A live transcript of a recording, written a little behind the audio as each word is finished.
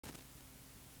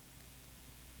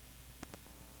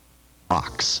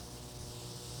Fox.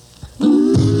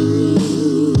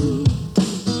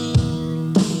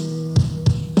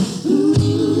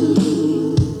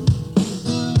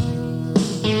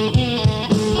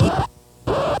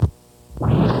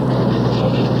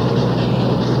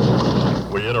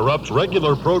 Interrupt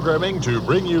regular programming to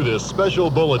bring you this special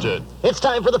bulletin. It's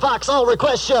time for the Fox All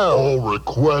Request Show. All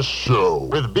Request Show.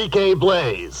 With BK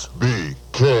Blaze.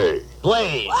 BK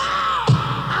Blaze. Wow,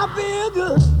 I feel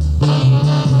good.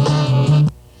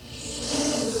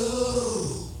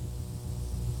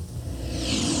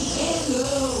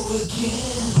 Hello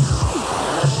again.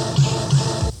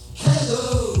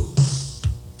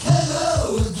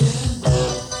 Hello again.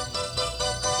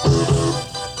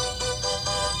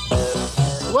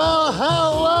 Well,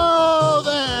 hello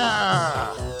there.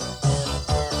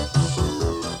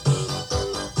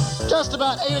 Just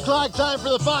about 8 o'clock, time for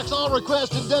the Fox All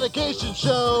Request and Dedication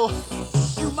Show.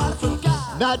 You might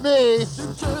forgot. Not me.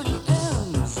 The dirty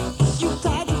ends. You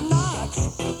tied the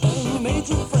knots and you made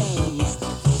your friends.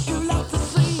 You left the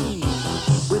scene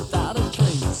without a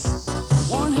trace.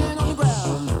 One hand on the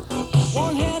ground,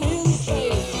 one hand in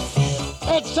space.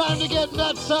 It's time to get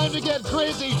nuts, time to get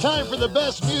crazy, time for the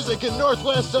best music in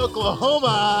Northwest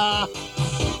Oklahoma.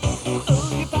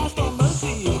 Oh, you passed on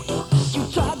mercy. You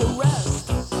tried to rest.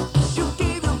 You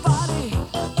gave your body.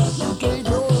 You gave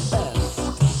your best.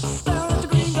 Staring at the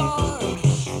green guard,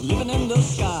 living in the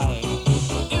sky.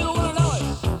 You don't wanna know it.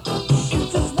 You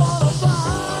just wanna fly.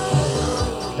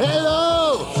 Hello.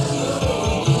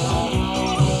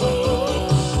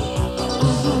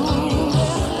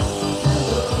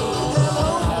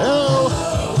 Hello.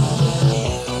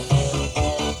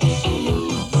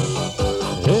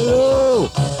 Hello.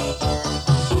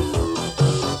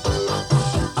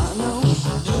 I know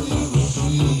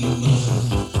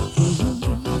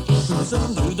who's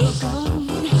under the gun.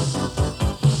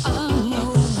 I know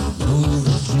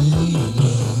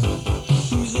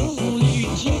who's only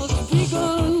just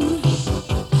begun.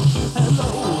 Hello.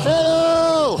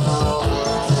 Hello.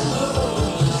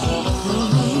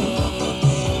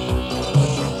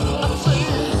 I'm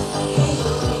saying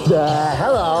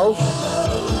Hello.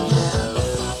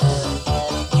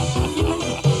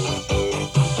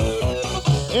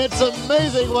 It's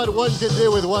amazing what one can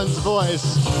do with one's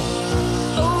voice.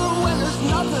 oh, when there's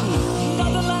nothing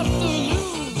left to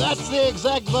lose. That's the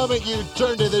exact moment you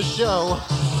turn to this show.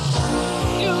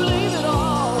 You leave it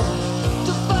all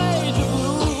to fade to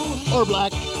blue. Or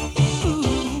black.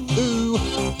 Ooh.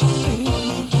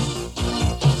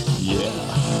 Yeah.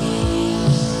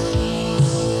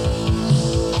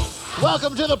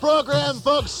 Welcome to the program,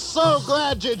 folks. So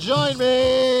glad you joined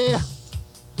me.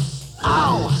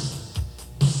 Ow!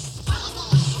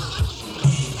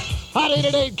 Hot 8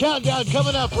 at 8 countdown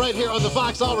coming up right here on the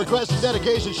Fox All Request and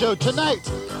Dedication Show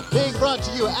tonight. Being brought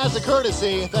to you as a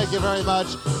courtesy, thank you very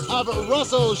much, of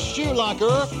Russell Shoe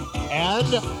Locker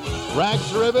and Rags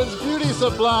to Ribbons Beauty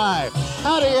Supply.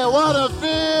 How do you want to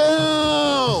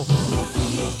feel?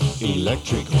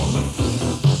 Electric wanna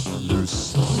feel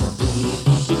loose.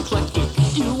 Eclectic,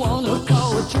 you wanna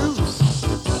call a truce.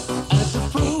 At the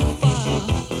profile,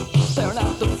 staring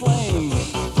at the flame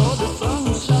for the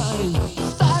sunshine.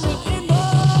 Standing in the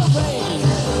rain.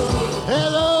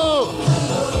 Hello!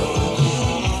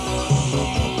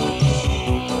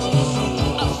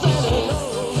 I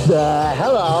said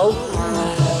hello.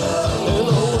 Hello.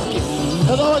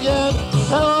 Hello again.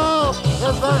 Hello.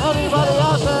 Is there anybody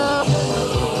out there?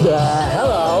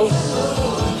 Hello.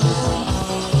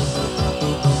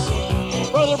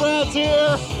 Brother Brad's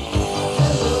here.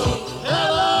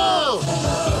 Hello.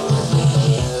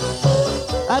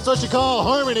 That's what you call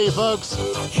harmony, folks.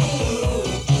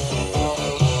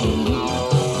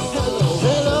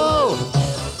 Hello.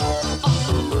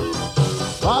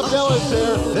 Bob Dylan's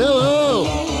here. Hello.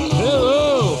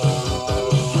 Hello.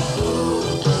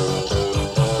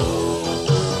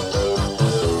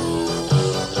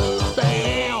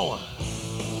 Bam.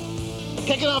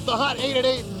 Kicking off the Hot 8 at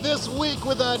 8 this week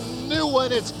with a new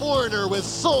one. It's Foreigner with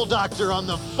Soul Doctor on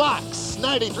the Fox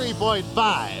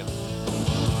 93.5.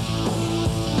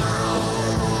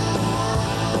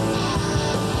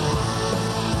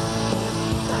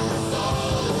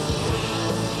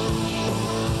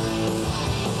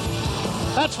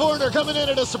 That's Foreigner coming in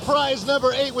at a surprise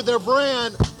number 8 with their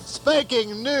brand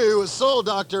spanking new Soul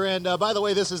Doctor. And by the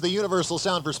way, this is the universal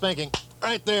sound for spanking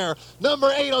right there.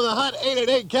 Number 8 on the Hot 8 at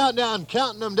 8 countdown,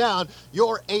 counting them down.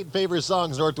 Your 8 favorite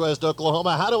songs, Northwest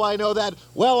Oklahoma. How do I know that?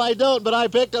 Well, I don't, but I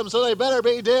picked them, so they better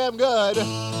be damn good.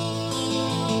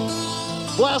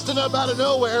 Blasting up out of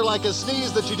nowhere like a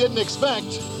sneeze that you didn't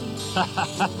expect.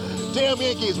 Damn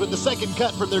Yankees with the second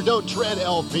cut from their Don't Tread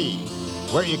LP.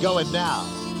 Where are you going now?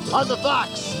 On the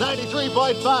Fox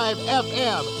 93.5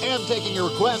 FM and taking your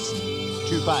request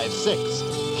 256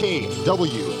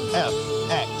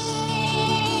 KWFX.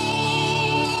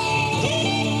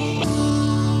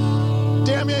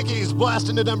 Damn Yankees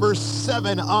blasting to number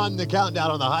 7 on the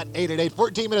countdown on the Hot 8 at 8.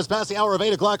 14 minutes past the hour of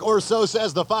 8 o'clock, or so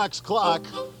says the Fox clock.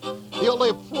 The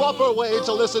only proper way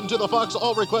to listen to the Fox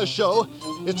All Request show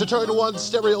is to turn one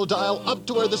stereo dial up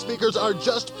to where the speakers are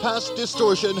just past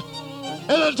distortion, and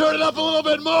then turn it up a little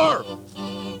bit more.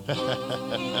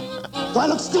 Do I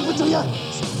look stupid to you?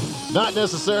 Not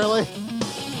necessarily.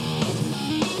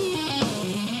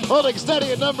 Holding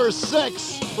steady at number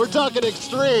 6, we're talking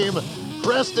extreme.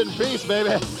 Rest in peace,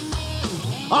 baby.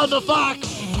 On the Fox.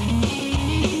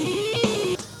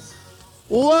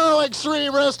 Whoa,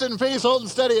 extreme rest in peace, holding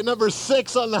steady at number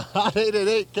 6 on the Hot 8 at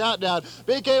 8 countdown.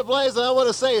 BK Blaze, and I want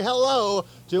to say hello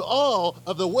to all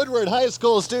of the Woodward High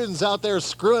School students out there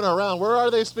screwing around. Where are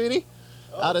they, Speedy?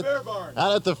 Out at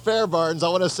the Fair Barns. I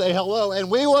want to say hello, and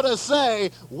we want to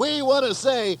say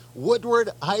Woodward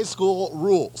High School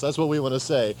rules. That's what we want to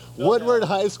say. Woodward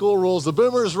High School rules. The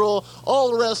Boomers rule.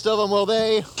 All the rest of them, well,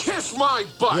 they kiss my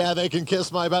butt. Yeah, they can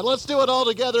kiss my butt. Let's do it all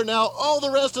together now. All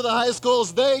the rest of the high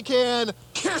schools, they can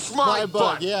kiss my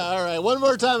butt. Yeah, all right. One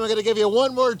more time. I'm going to give you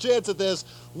one more chance at this.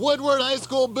 Woodward High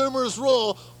School Boomers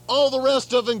rule. All the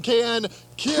rest of them can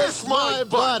kiss my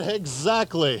butt.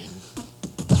 Exactly.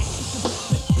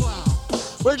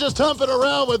 We're just humping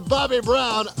around with Bobby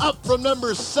Brown, up from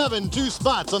number 7, 2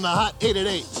 spots on the Hot 8 at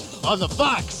 8 on the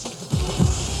Fox.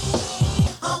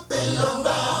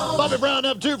 Bobby Brown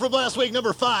up 2 from last week,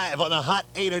 number 5 on the Hot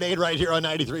 8 at 8 right here on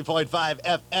 93.5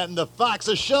 FM, the Fox,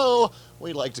 a show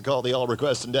we like to call the All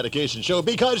Request and Dedication Show,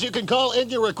 because you can call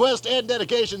in your request and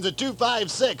dedications at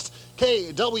 256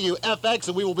 KWFX,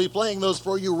 and we will be playing those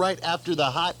for you right after the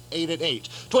Hot 8 at 8.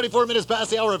 24 minutes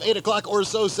past the hour of 8 o'clock, or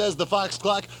so says the Fox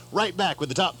clock. Right back with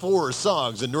the top 4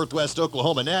 songs in Northwest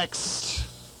Oklahoma next.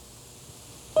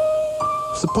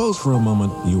 Suppose for a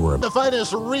moment you were The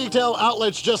finest retail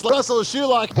outlets just like Russell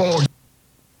Shulock.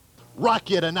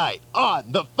 Rock you tonight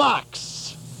on the Fox.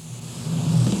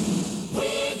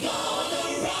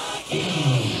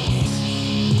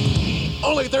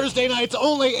 Only Thursday nights,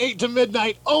 only 8 to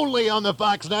midnight, only on the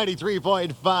Fox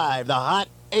 93.5. The Hot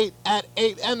 8 at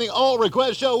 8 and the All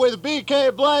Request Show with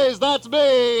BK Blaze. That's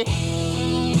me.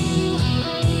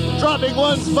 Dropping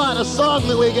one spot, a song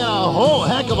that we got a whole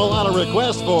heck of a lot of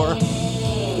requests for.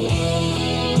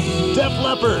 Def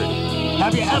Leppard,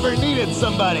 have you ever needed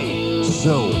somebody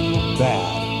so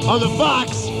bad? On the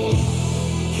Fox.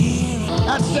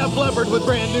 That's Def Leppard with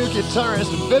brand new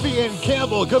guitarist Vivian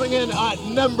Campbell coming in at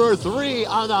number 3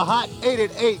 on the Hot 8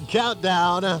 at 8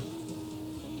 countdown.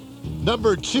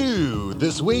 Number 2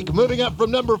 this week, moving up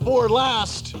from number 4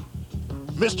 last,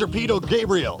 Mr. Peter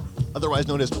Gabriel, otherwise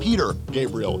known as Peter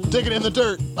Gabriel, digging in the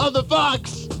dirt on the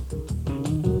Fox.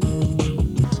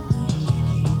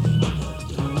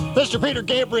 Mr. Peter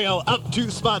Gabriel up 2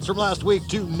 spots from last week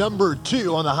to number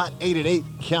 2 on the Hot 8 at 8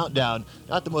 countdown.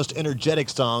 Not the most energetic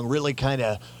song, really kind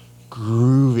of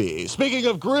groovy. Speaking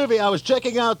of groovy, I was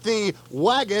checking out the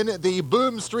Wagon, the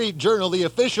Boom Street Journal, the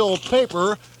official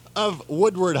paper of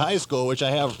Woodward High School, which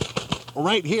I have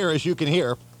right here, as you can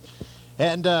hear.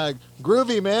 And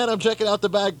groovy, man, I'm checking out the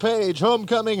back page.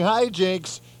 Homecoming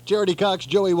hijinks, Charity Cox,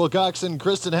 Joey Wilcoxon,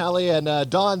 Kristen Halley, and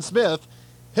Don Smith.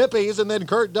 Hippies, and then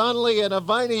Kurt Donnelly and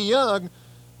Viney Young.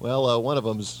 Well, one of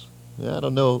them's, I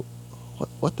don't know,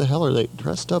 what the hell are they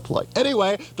dressed up like?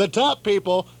 Anyway, the top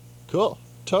people, cool,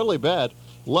 totally bad.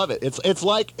 Love it. It's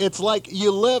like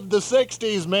you lived the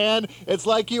 60s, man. It's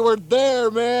like you were there,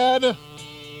 man.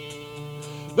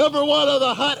 Number 1 on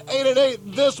the Hot 8 at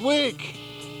 8 this week.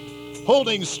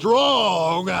 Holding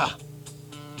strong.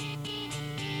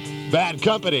 Bad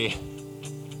Company.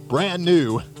 Brand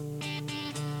new.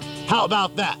 How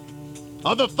about that?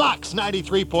 On the Fox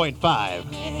 93.5.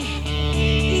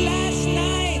 Last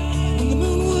night when the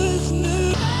moon was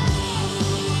new.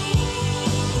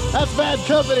 That's Bad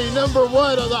Company, number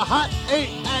 1 on the Hot 8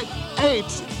 at 8.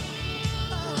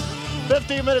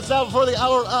 15 minutes out before the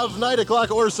hour of 9 o'clock,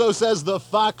 or so says the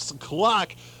Fox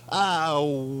clock.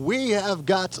 We have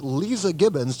got Lisa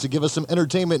Gibbons to give us some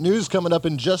entertainment news coming up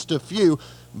in just a few.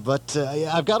 But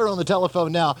yeah, I've got her on the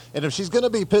telephone now, and if she's going to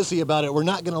be pissy about it, we're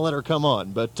not going to let her come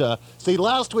on. But see,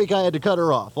 last week I had to cut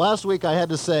her off. Last week I had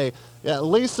to say, yeah,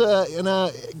 Lisa,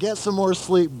 get some more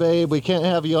sleep, babe. We can't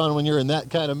have you on when you're in that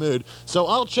kind of mood. So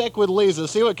I'll check with Lisa,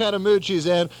 see what kind of mood she's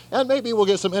in, and maybe we'll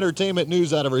get some entertainment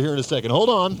news out of her here in a second. Hold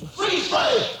on. Freeze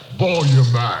frame.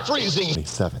 Volume max. Freezing.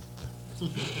 27.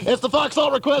 It's the Fox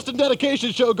All Request and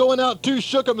Dedication Show going out to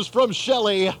Shookums from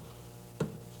Shelley.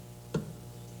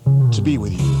 to be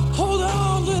with you. Hold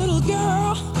on, little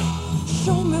girl.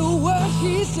 Show me what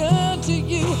he's done to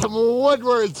you. From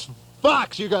Woodward's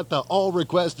Fox, you got the all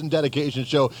request and dedication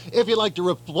show. If you'd like to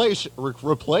replace?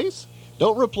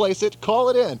 Don't replace it, call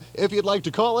it in. If you'd like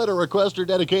to call it a request or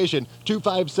dedication,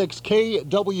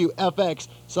 256-KWFX.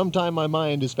 Sometime my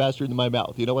mind is faster than my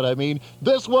mouth, you know what I mean?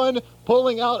 This one,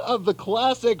 pulling out of the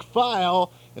classic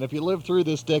file. And if you lived through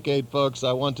this decade, folks,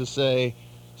 I want to say,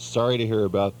 sorry to hear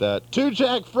about that. To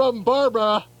Jack from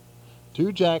Barbara.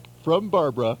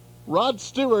 Rod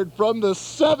Stewart from the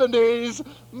 70s.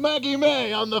 Maggie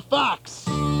May on the Fox.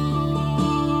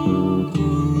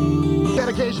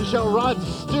 Dedication show, Rod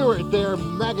Stewart there,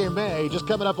 Maggie May, just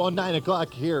coming up on 9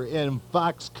 o'clock here in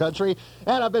Fox Country.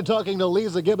 And I've been talking to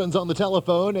Lisa Gibbons on the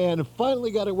telephone and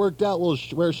finally got it worked out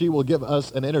where she will give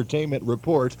us an entertainment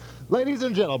report. Ladies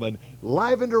and gentlemen,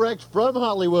 live and direct from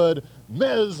Hollywood,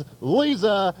 Ms.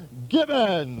 Lisa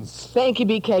Gibbons. Thank you,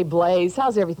 BK Blaze.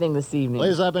 How's everything this evening?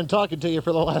 Lisa, I've been talking to you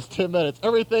for the last 10 minutes.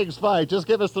 Everything's fine. Just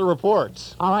give us the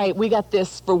reports. All right, we got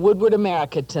this for Woodward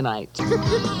America tonight.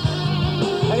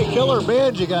 Hey, killer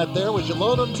band you got there. Would you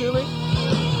loan them to me?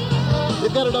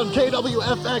 You've got it on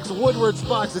KWFX, Woodward's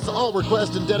Fox. It's all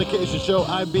request and dedication show.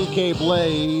 I'm BK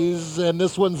Blaze, and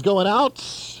this one's going out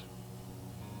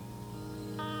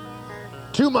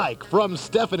to Mike from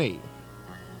Stephanie.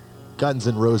 Guns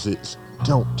N' Roses,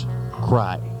 Don't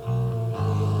Cry.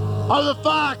 On the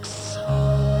Fox!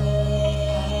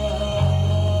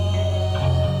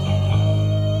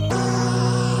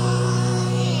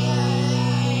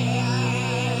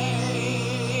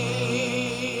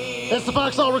 It's the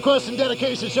Fox All Request and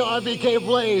Dedication Show. I'm BK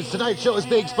Blaze. Tonight's show is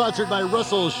being sponsored by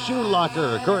Russell's Shoe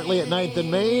Locker, currently at 9th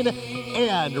and Main,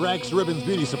 and Rags Ribbons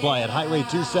Beauty Supply at Highway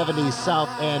 270 South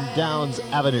and Downs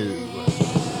Avenue.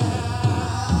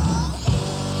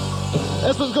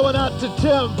 This one's going out to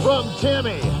Tim from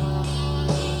Tammy.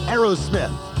 Aerosmith,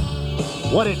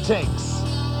 What It Takes.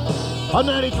 On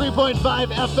 93.5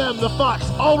 FM, the Fox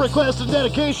All Request and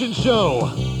Dedication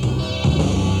Show.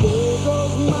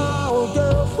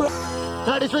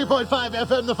 93.5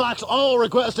 FM, the Fox All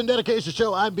Request and Dedication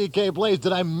Show. I'm BK Blaze.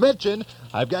 Did I mention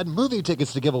I've got movie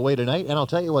tickets to give away tonight? And I'll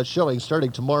tell you what's showing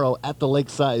starting tomorrow at the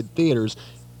Lakeside Theaters.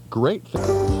 Great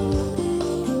film.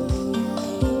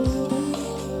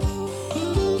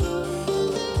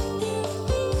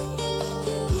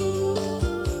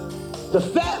 The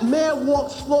fat man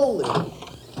walks slowly.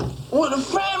 Well, the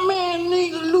fat man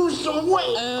needs to lose some weight.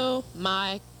 Oh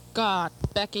my God,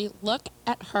 Becky, look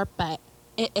at her butt.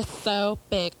 It is so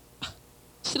big.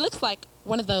 She looks like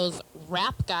one of those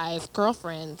rap guys'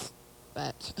 girlfriends.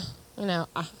 But, you know,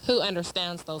 who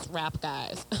understands those rap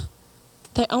guys?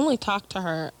 They only talk to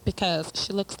her because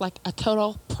she looks like a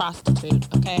total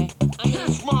prostitute, okay? I mean,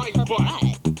 Kiss my her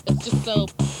butt. It's just so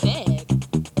big.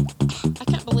 I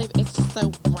can't believe it's just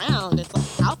so round. It's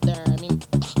like out there. I mean,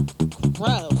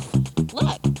 gross.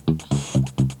 Look.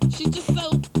 She's just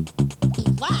so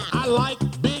black. I like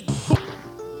big.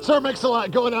 Sir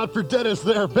Mix-a-Lot going out for Dennis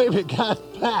there. Baby got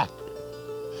back.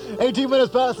 18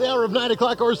 minutes past the hour of 9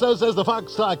 o'clock or so, says the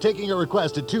Fox Talk, taking a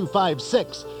request at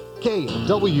 256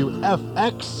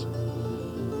 KWFX.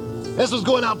 This was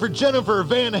going out for Jennifer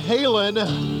Van Halen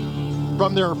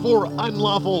from their For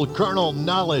Unlawful Carnal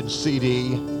Knowledge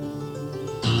CD.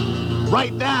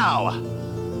 Right now,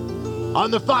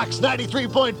 on the Fox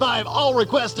 93.5 All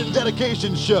Request and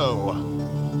Dedication Show.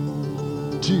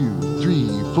 2, 3,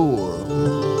 4.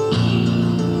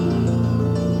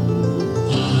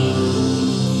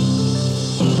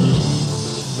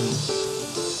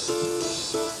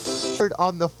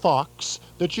 On the Fox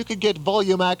that you could get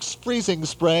Volumax freezing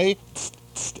spray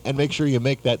and make sure you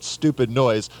make that stupid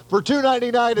noise for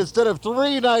 $2.99 instead of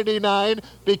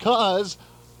 $3.99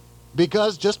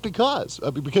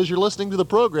 because you're listening to the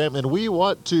program and we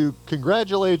want to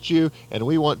congratulate you and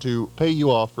we want to pay you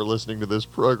off for listening to this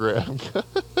program.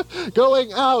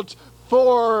 Going out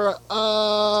for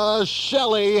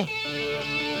Shelley,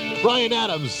 Brian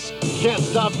Adams, Can't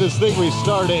Stop This Thing We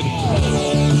Started.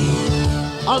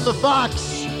 On the Fox.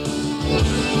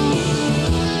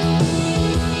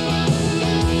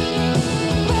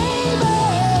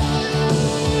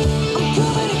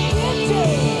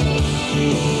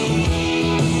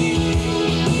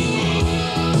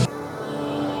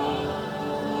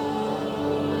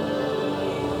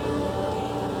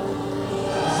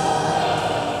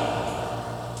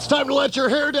 It's time to let your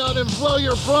hair down and blow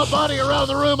your body around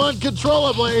the room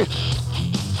uncontrollably.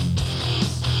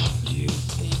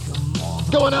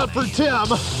 Going out for Tim.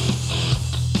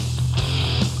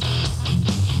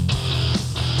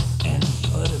 And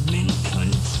put him in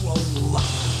control.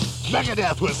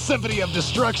 Megadeth with Symphony of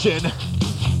Destruction.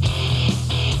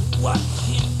 Watch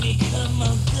him become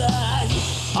a god.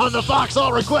 On the Fox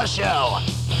All Request Show.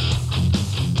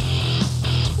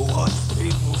 Watch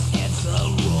people's heads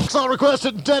roll. Fox All Request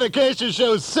and Dedication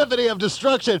Show, Symphony of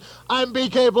Destruction. I'm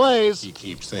BK Blaze. He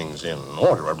keeps things in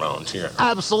order around here.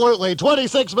 Absolutely.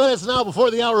 26 minutes now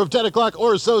before the hour of 10 o'clock,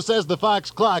 or so says the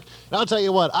Fox clock. And I'll tell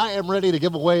you what, I am ready to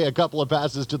give away a couple of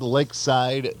passes to the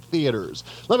Lakeside Theaters.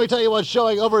 Let me tell you what's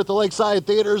showing over at the Lakeside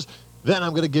Theaters. Then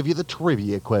I'm going to give you the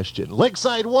trivia question.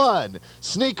 Lakeside 1,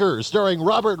 Sneakers, starring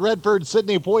Robert Redford,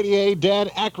 Sidney Poitier, Dan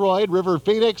Aykroyd, River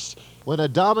Phoenix. When a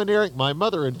domineering, my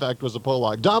mother in fact was a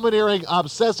Pollock, domineering,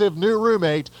 obsessive new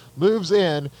roommate moves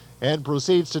in and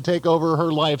proceeds to take over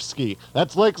her life ski.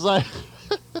 That's Lakeside.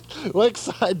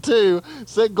 Lakeside 2,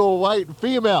 single white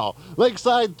female.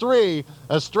 Lakeside 3,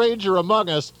 a stranger among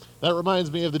us. That reminds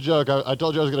me of the joke. I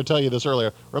told you I was going to tell you this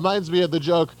earlier. Reminds me of the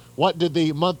joke, what did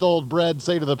the month-old bread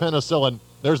say to the penicillin?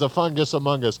 There's a fungus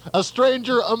among us. A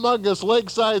stranger among us,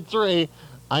 Lakeside 3.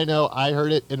 I know, I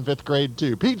heard it in 5th grade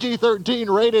too.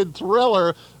 PG-13 rated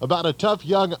thriller about a tough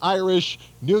young Irish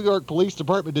New York Police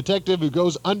Department detective who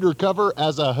goes undercover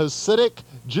as a Hasidic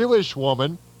Jewish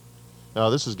woman. Now,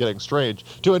 this is getting strange.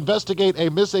 To investigate a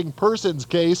missing persons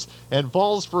case and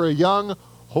falls for a young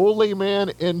holy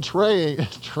man in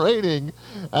training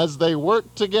as they work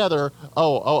together.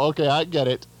 Oh, okay, I get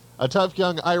it. A tough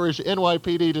young Irish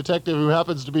NYPD detective who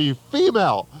happens to be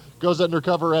female goes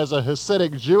undercover as a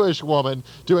Hasidic Jewish woman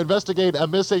to investigate a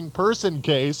missing person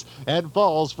case and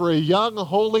falls for a young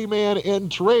holy man in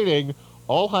training,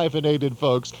 all hyphenated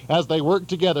folks, as they work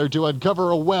together to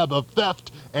uncover a web of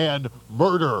theft and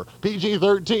murder.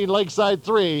 PG-13, Lakeside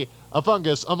 3, a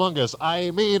fungus among us.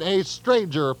 I mean a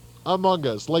stranger among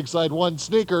us. Lakeside 1,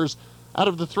 Sneakers. Out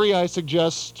of the 3, I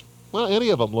suggest, well,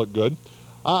 any of them look good.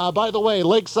 By the way,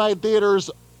 Lakeside Theaters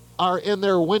are in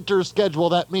their winter schedule.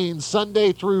 That means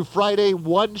Sunday through Friday,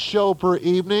 1 show per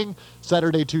evening,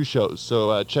 Saturday 2 shows.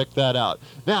 So check that out.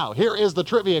 Now, here is the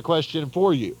trivia question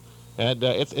for you. And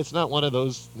it's not one of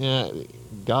those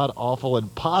god-awful,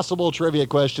 impossible trivia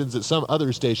questions that some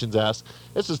other stations ask.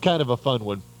 This is kind of a fun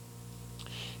one.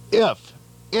 If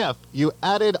you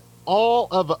added all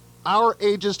of our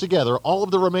ages together, all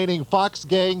of the remaining Fox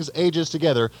gang's ages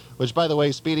together, which, by the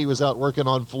way, Speedy was out working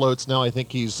on floats. Now I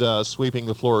think he's sweeping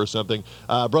the floor or something.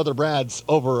 Brother Brad's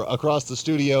over across the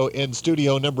studio in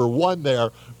studio number 1 there,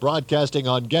 broadcasting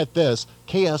on, get this,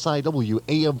 KSIW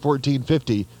AM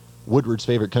 1450, Woodward's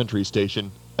favorite country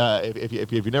station.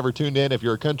 If you've never tuned in, if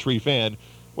you're a country fan,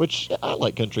 which I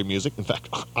like country music. In fact,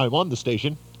 I'm on the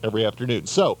station every afternoon.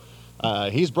 So,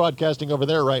 he's broadcasting over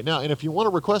there right now, and if you want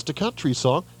to request a country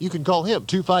song, you can call him,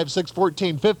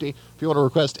 256-1450. If you want to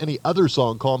request any other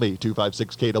song, call me,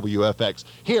 256-KWFX.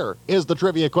 Here is the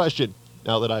trivia question,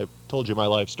 now that I've told you my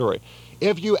life story.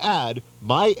 If you add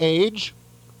my age,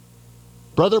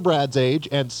 Brother Brad's age,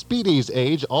 and Speedy's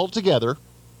age all together,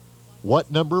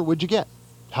 what number would you get?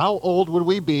 How old would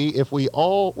we be if we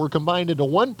all were combined into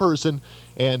one person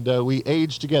and we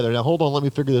aged together? Now, hold on, let me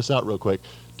figure this out real quick.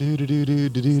 Okay,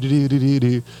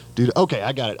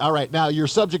 I got it. All right, now you're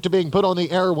subject to being put on the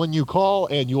air when you call,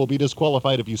 and you will be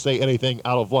disqualified if you say anything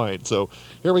out of line. So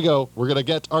here we go. We're going to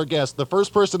get our guest. The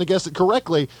first person to guess it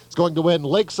correctly is going to win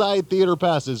Lakeside Theater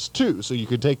passes 2, so you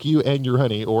can take you and your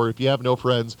honey, or if you have no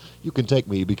friends, you can take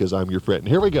me because I'm your friend.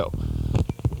 Here we go.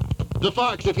 The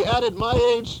Fox, if you added my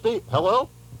age, hello?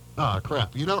 Ah,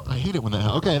 crap. You know, I hate it when that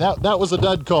happens. Okay, that was a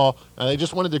dud call. They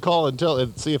just wanted to call and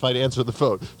see if I'd answer the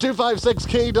phone.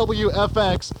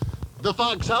 256-KWFX. The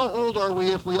Fox, how old are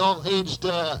we if we all aged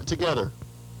together?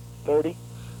 30.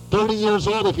 30 years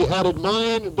old if you added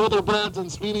mine, Brother Brad's,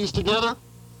 and Speedy's together?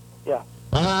 Yeah.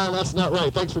 That's not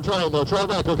right. Thanks for trying, though. Try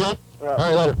back, okay? Yeah. All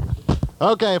right, later.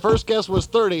 Okay, first guess was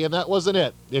 30, and that wasn't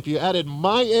it. If you added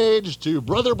my age to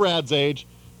Brother Brad's age,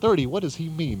 30. What does he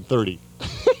mean, 30?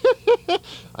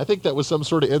 I think that was some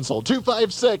sort of insult.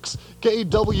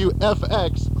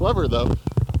 256-KWFX. Clever, though.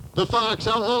 The Fox,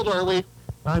 how old are we?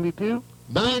 92.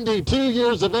 92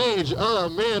 years of age. Oh,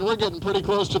 man, we're getting pretty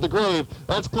close to the grave.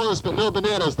 That's close, but no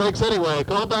bananas. Thanks anyway.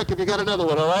 Call back if you got another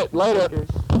one, all right? Later.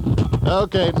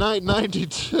 Okay,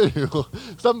 92.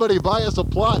 Somebody buy us a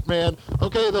plot, man.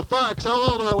 Okay, the Fox,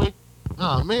 how old are we?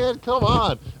 Oh, man, come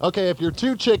on. Okay, if you're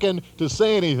too chicken to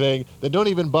say anything, then don't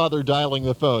even bother dialing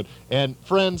the phone. And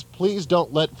friends, please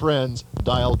don't let friends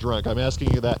dial drunk. I'm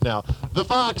asking you that now. The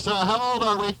Fox, how old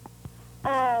are we?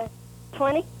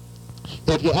 20.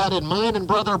 If you added mine and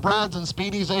Brother Brad's and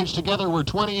Speedy's age together, we're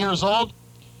 20 years old.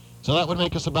 So that would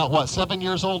make us about, what, 7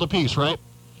 years old apiece, right?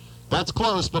 That's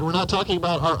close, but we're not talking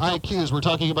about our IQs. We're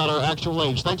talking about our actual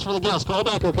age. Thanks for the guess. Call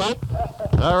back, okay?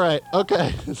 All right.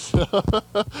 Okay. So,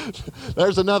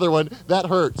 there's another one. That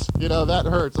hurts. That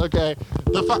hurts. Okay.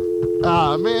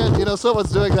 Man,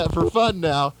 someone's doing that for fun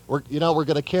now. We're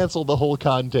going to cancel the whole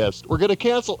contest. We're just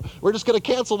going to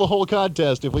cancel the whole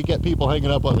contest if we get people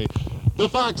hanging up on me. The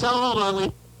Fox, how old are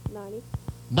we? 90.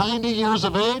 90 years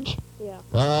of age?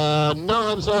 Yeah.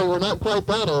 No, I'm sorry, we're not quite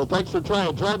that old. Thanks for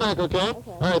trying. Try back, okay?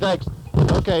 Okay. All right, thanks.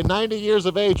 Okay, 90 years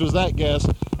of age was that guess.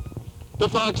 The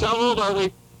Fox, how old are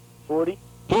we? 40.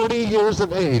 40 years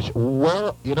of age.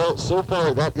 Well, so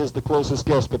far that is the closest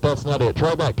guess, but that's not it.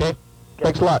 Try back, okay?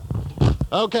 Thanks a lot.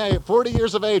 Okay, 40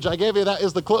 years of age. I gave you that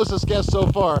is the closest guess so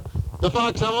far. The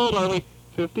Fox, how old are we?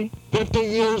 50. 50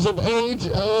 years of age?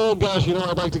 Oh, gosh,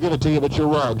 I'd like to give it to you, but you're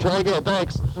wrong. Try again,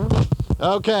 thanks.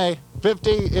 Okay,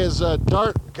 50 is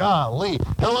dark. Golly.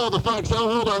 Hello, the Fox. How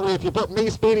old are we if you put me,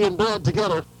 Speedy, and Brad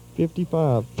together?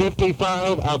 55.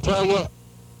 55, I'll tell you.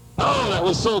 Oh, that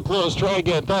was so close. Try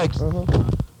again, thanks.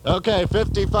 Okay,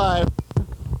 55.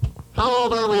 How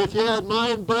old are we if you had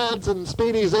mine, Brad's, and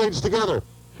Speedy's age together?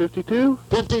 52.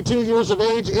 52 years of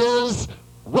age is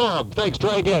wrong. Thanks,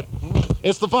 try again.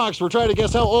 It's the Fox. We're trying to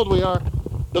guess how old we are.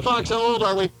 The Fox, how old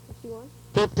are we? 51.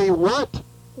 50 what?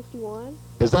 51.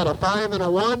 Is that a 5 and a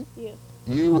 1? Yes.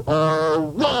 You are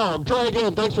wrong. Try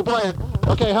again. Thanks for playing.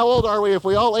 Okay, how old are we if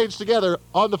we all age together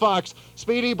on the Fox?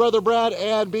 Speedy, Brother Brad,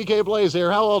 and BK Blaze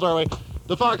here. How old are we?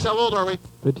 The Fox, how old are we?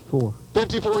 54.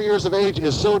 54 years of age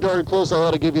is so darn close I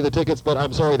ought to give you the tickets, but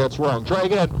I'm sorry, that's wrong. Try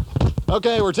again.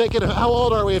 Okay, we're taking, how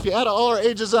old are we? If you add all our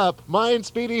ages up, mine,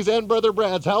 Speedy's, and Brother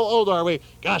Brad's, how old are we?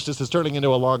 Gosh, this is turning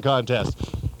into a long contest.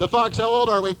 The Fox, how old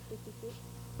are we? 56.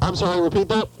 I'm sorry, repeat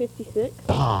that. 56.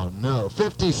 Oh, no.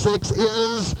 56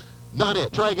 is not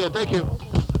it. Try again. Thank you.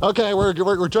 Okay, we're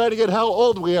trying to get how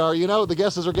old we are. The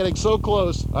guesses are getting so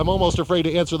close. I'm almost afraid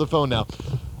to answer the phone now.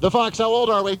 The Fox, how old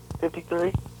are we?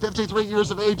 53. 53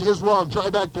 years of age is wrong. Try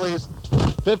back, please.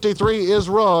 53 is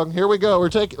wrong. Here we go. We're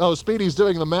taking... Oh, Speedy's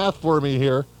doing the math for me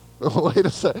here. Wait a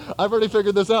sec. I've already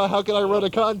figured this out. How can I run a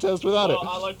contest without it?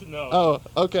 I'd like to know. Oh,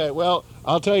 okay. Well,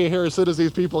 I'll tell you here as soon as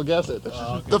these people guess it.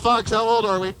 Okay. The Fox, how old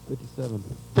are we? 57.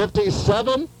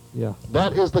 57? Yeah.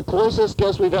 That is the closest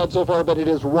guess we've had so far, but it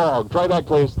is wrong. Try back,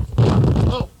 please.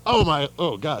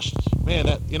 Oh gosh. Man,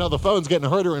 the phone's getting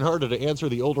harder and harder to answer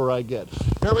the older I get.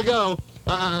 Here we go.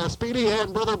 Speedy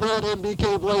and Brother Brad and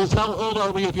BK Blaze, how old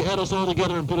are we if you add us all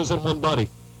together and put us in one body?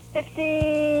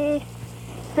 56.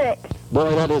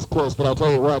 Boy, that is close, but I'll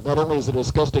tell you what, not only is it a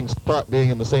disgusting spot being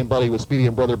in the same body with Speedy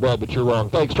and Brother Brad, but you're wrong.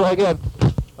 Thanks, try again.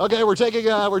 Okay, we're taking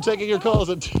your calls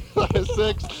at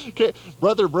 256. Okay,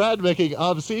 Brother Brad making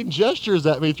obscene gestures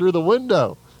at me through the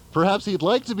window. Perhaps he'd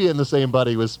like to be in the same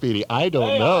body with Speedy. I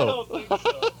don't know. I don't think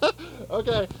so.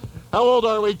 Okay, how old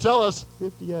are we? Tell us.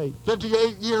 58.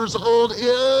 58 years old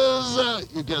is...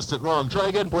 you guessed it wrong. Try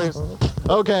again, please.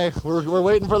 Okay, we're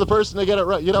waiting for the person to get it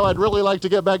right. I'd really like to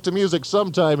get back to music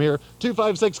sometime here.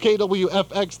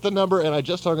 256-KWFX, the number, and I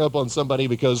just hung up on somebody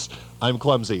because I'm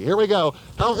clumsy. Here we go.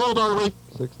 How old are we?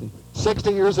 60.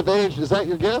 60 years of age. Is that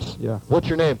your guess? Yeah. What's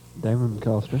your name? Damon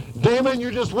Coster. Damon,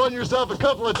 you just won yourself a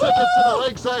couple of tickets to the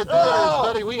Lakeside Theaters,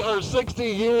 buddy. We are 60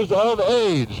 years of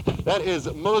age. That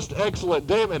is most excellent.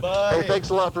 Damon, hey, thanks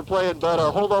a lot for playing, but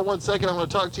hold on one second. I'm going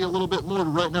to talk to you a little bit more.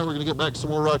 Right now, we're going to get back to some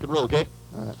more rock and roll, okay?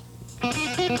 All right.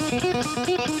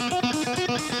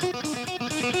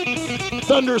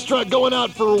 Thunderstruck going out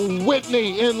for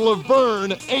Whitney in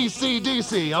Laverne,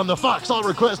 AC/DC on the Fox All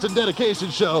Request and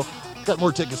Dedication Show. Got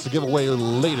more tickets to give away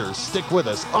later. Stick with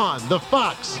us on the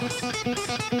Fox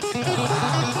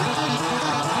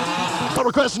All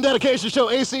Request and Dedication Show,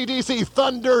 AC/DC,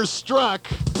 Thunderstruck.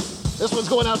 This one's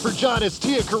going out for John. It's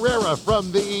Tia Carrera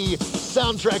from the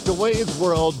soundtrack to Wayne's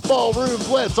World, Ballroom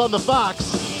Blitz on the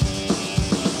Fox.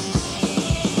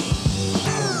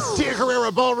 Tia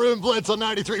Carrera, Ballroom Blitz on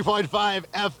 93.5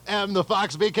 FM, the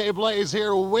Fox. BK Blaze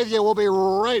here with you. We'll be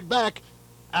right back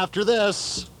after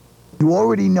this. You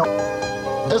already know.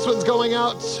 This one's going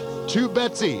out to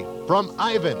Betsy from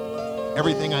Ivan.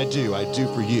 Everything I do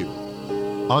for you.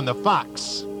 On the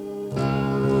Fox.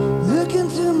 Look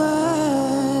into my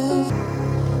eyes.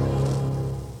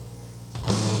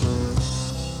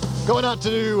 Going out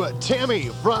to Tammy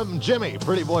from Jimmy,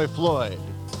 Pretty Boy Floyd.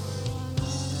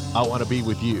 I want to be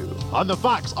with you. On the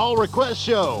Fox All Request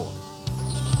Show.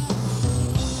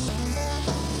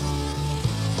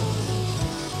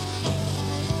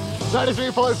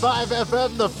 .93.5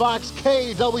 FM, the Fox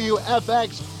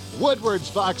KWFX Woodward's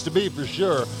Fox to be for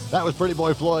sure. That was Pretty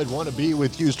Boy Floyd, Want to Be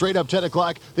With You. Straight up 10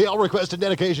 o'clock. The All Requested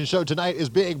Dedication Show tonight is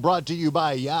being brought to you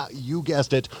by, yeah, you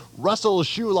guessed it, Russell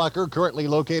Shoe Locker, currently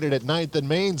located at 9th and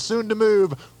Main, soon to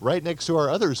move right next to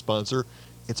our other sponsor.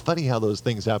 It's funny how those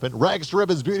things happen. Rags to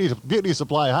Ribbons Beauty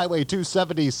Supply, Highway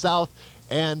 270 South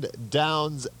and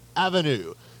Downs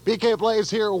Avenue. BK Blaze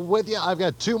here with you. I've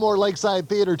got 2 more Lakeside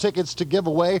Theater tickets to give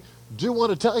away. Do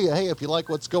want to tell you, hey, if you like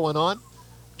what's going on,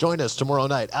 join us tomorrow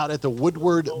night out at the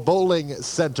Woodward Bowling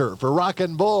Center for Rock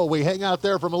and Bowl. We hang out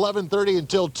there from 11:30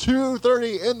 until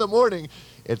 2:30 in the morning.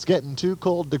 It's getting too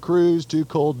cold to cruise, too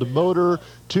cold to motor,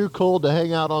 too cold to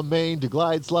hang out on Main, to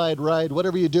glide, slide, ride,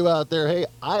 whatever you do out there. Hey,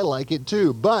 I like it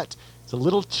too, but it's a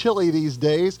little chilly these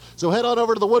days. So head on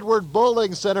over to the Woodward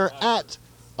Bowling Center at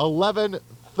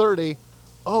 11:30.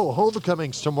 Oh,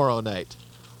 homecoming's tomorrow night.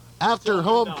 After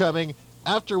homecoming,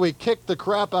 after we kick the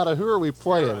crap out of, who are we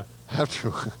playing?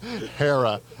 After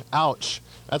Hera. Ouch.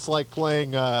 That's like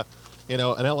playing, an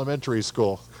elementary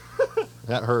school.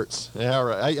 That hurts.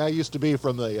 Hera. I used to be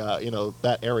from the,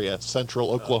 that area,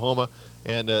 central Oklahoma,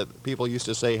 and people used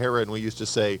to say Hera, and we used to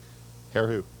say, Hera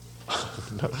who?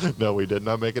 No, we didn't.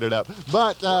 I'm making it up.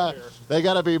 But they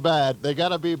got to be bad. They got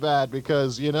to be bad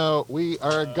because, we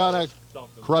are going to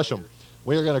crush them.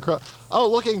 We are going to crush. Oh,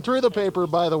 looking through the paper,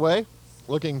 by the way,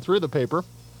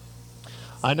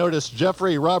 I noticed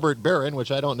Jeffrey Robert Barron,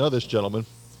 which I don't know this gentleman,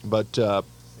 but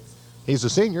he's a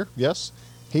senior, yes.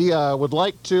 He would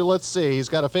like to, let's see, he's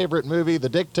got a favorite movie, The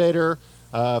Dictator,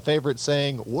 favorite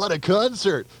saying, what a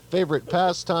concert, favorite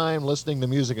pastime, listening to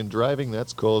music and driving,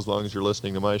 that's cool as long as you're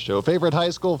listening to my show. Favorite high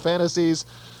school fantasies,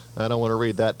 I don't want to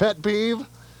read that. Pet peeve,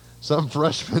 some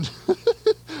freshmen,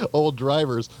 old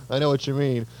drivers, I know what you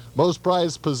mean. Most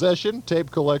prized possession,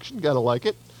 tape collection, gotta like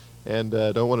it. And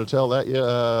don't want to tell that you,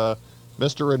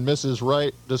 Mr. and Mrs.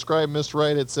 Wright, describe Miss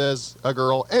Wright, it says a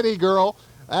girl, any girl.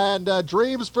 And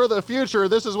dreams for the future,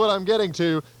 this is what I'm getting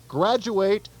to.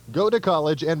 Graduate, go to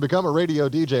college, and become a radio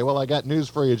DJ. Well, I got news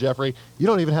for you, Jeffrey. You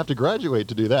don't even have to graduate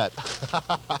to do that.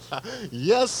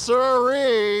 Yes,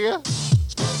 sirree.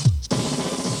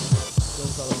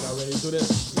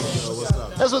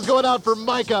 That's what's going on for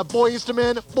Micah. Boys to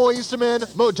Men,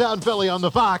 Motown Philly on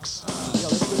the Fox.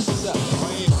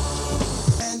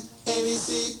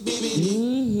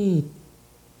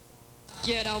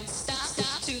 You don't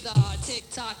stop to the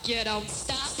tick-tock, you don't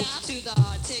stop to the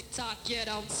tick-tock, you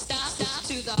don't stop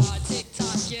to the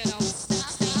tick-tock, you don't stop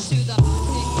to the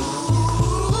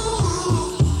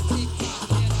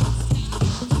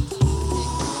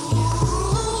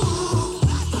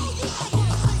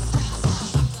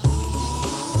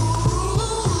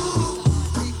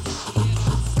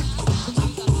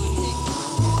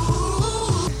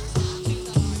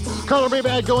Color Me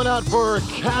Bad going out for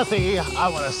Kathy. I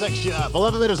want to sex you up.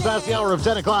 11 minutes past the hour of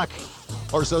 10 o'clock.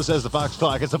 Or so says the Fox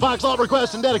Clock. It's the Fox All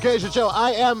Request and Dedication Show.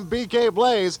 I am BK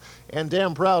Blaze, and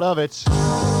damn proud of it.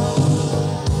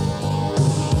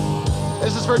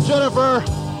 This is for Jennifer,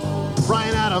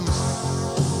 Brian Adams.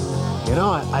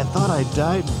 I thought I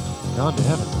died and gone to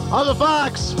heaven. On the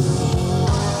Fox!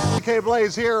 BK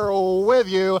Blaze here with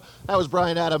you. That was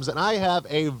Brian Adams, and I have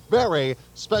a very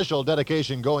special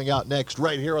dedication going out next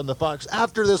right here on the Fox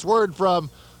after this word from,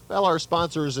 well, our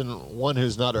sponsors and one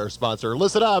who's not our sponsor.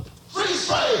 Listen up. Freeze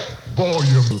frame!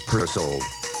 Volume Crystal.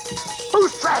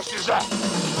 Whose trash is that?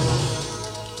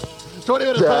 20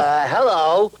 minutes past.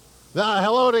 Hello.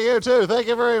 Hello to you, too. Thank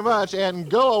you very much, and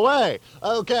go away.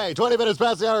 Okay, 20 minutes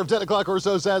past the hour of 10 o'clock or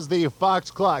so says the Fox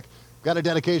Clock. Got a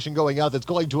dedication going out that's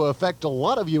going to affect a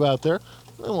lot of you out there.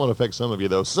 It won't affect some of you,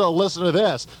 though. So listen to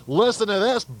this. Listen to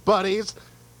this, buddies.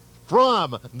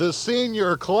 From the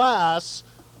senior class,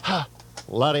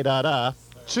 la-di-da-da,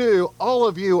 to all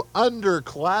of you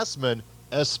underclassmen,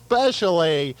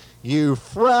 especially you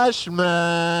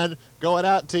freshmen, going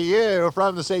out to you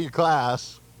from the senior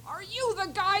class. Are you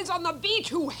the guys on the beach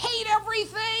who hate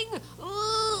everything?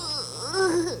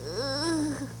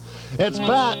 It's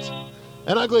Pat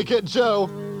and Ugly Kid Joe.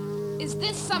 Is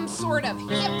this some sort of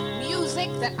hip music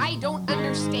that I don't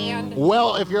understand?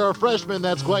 Well, if you're a freshman,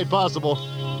 that's quite possible.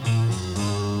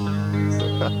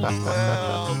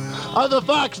 On the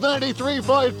Fox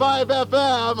 93.5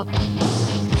 FM.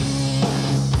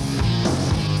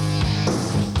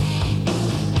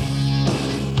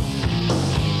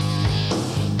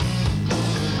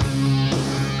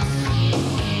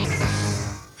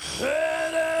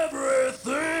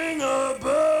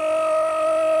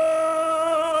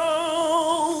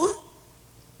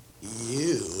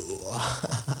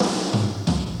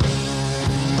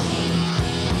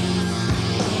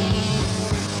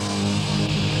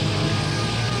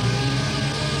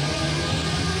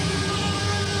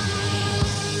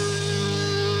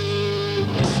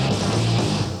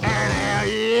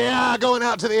 Going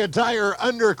out to the entire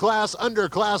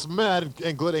underclassmen,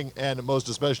 including and most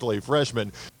especially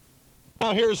freshmen.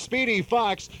 Now here's Speedy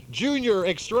Fox, junior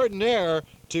extraordinaire,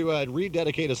 to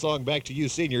rededicate a song back to you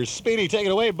seniors. Speedy, take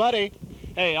it away, buddy.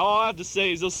 Hey, all I have to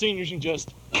say is those seniors can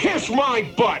just kiss my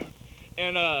butt.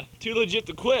 And too legit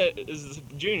to quit is the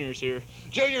juniors here.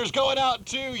 Juniors going out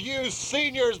to you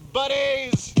seniors,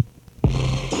 buddies.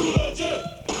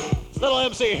 Little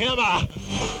MC Hammer.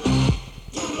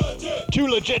 Too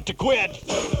legit to quit.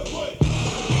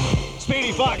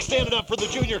 Speedy Fox standing up for the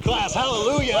junior class.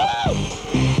 Hallelujah.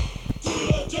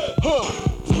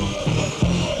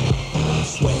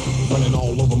 Sweat running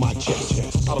all over my chest.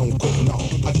 I don't quit, no.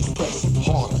 I just press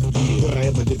harder than I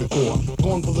ever did before.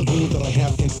 Going for the dream that I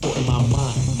have in store in my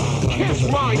mind. Kiss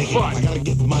my butt. I gotta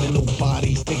get mine and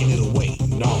nobody's taking it away.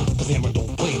 No, cause Hammer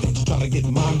don't play that. You try to get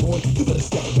mine, boy, you better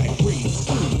step back, freeze.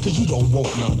 Cause you don't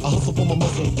want none. I hustle for my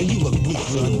muscle and you look weak,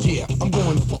 son. Yeah, I'm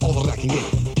going for all that I can get.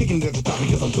 Kicking it at the top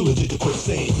because I'm too legit to quit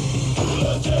saying. Too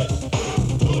legit to quit.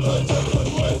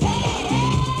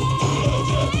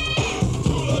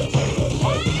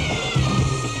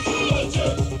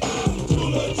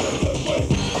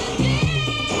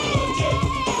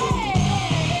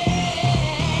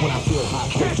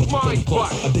 My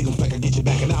butt. I dig 'em back, I get you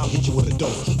back, and I'll hit you with a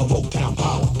dose of Oaktown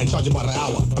power and charge you by the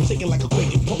hour. I'm shaking like a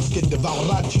quake and folks get devoured.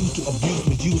 I choose to abuse,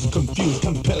 misuse, confuse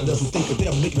competitors who think that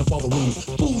they're making up all the rules.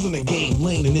 Fools in the game,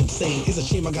 lame and insane. It's a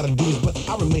shame I gotta do this, but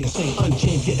I remain the same,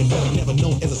 unchanged, getting better, never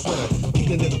known as a sweater.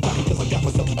 Kicking it at the top because I got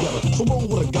myself together. So roll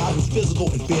with a guy who's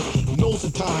physical and fit, knows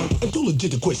the time, and too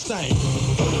legit to quit saying.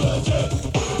 Too legit to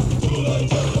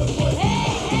quit.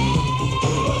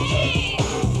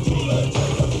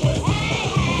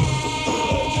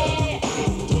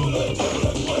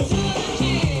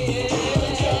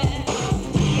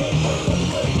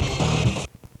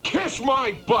 Kiss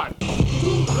my butt! Too legit to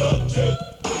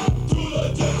quit. Too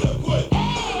legit to quit.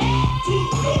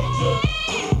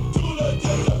 Too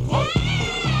legit to quit.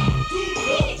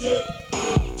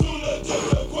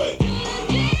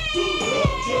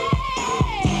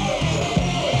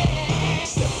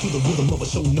 Step to the rhythm of a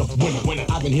show enough winner.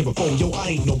 I've been here before, yo, I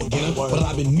ain't no beginner, but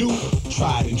I've been new,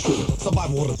 tried and true.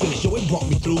 Survival of the finish, yo, it brought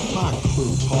me through. My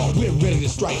crew's hard, we're ready to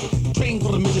strike. Train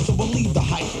for the mission, so believe the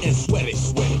hype and sweat it.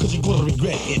 Cause you're gonna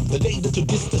regret it. The day that you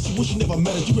dissed us, you wish you never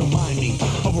met us. You remind me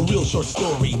of a real short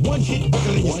story. One hit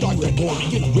record and you start to bore me.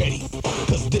 Get ready,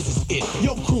 cause this is it.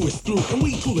 Your crew is through, and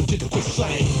we too legit to quit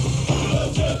slang. Too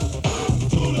legit to quit.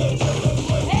 Too legit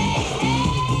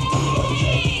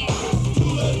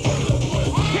to quit.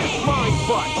 Kiss my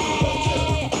butt.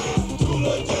 Too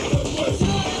legit to quit.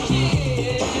 Too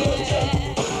legit.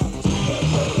 Too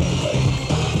legit to quit.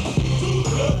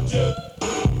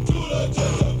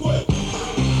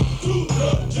 Too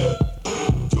legit.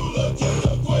 Too legit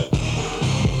to quit.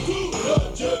 Too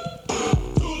legit.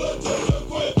 Too legit to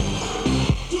quit.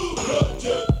 Too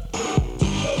legit.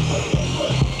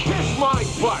 Kiss my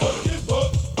butt.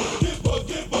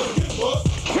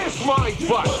 Kiss my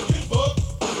butt.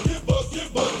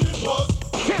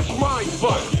 Kiss my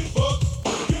butt.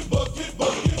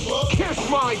 Kiss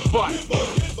my butt.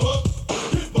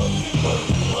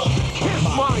 Kiss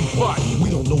my butt. We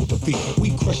don't know defeat. We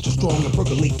crush the strong and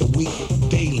percolate the weak.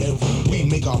 Daily, we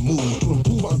make our moves to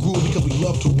improve our groove because we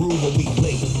love to rule when we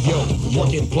lay. Yo,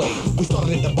 work and play. We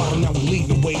started at the bottom, now we lead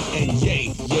the way. And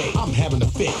yay, I'm having a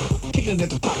fit. Kicking it at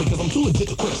the top because I'm too legit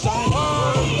to quit. Sign.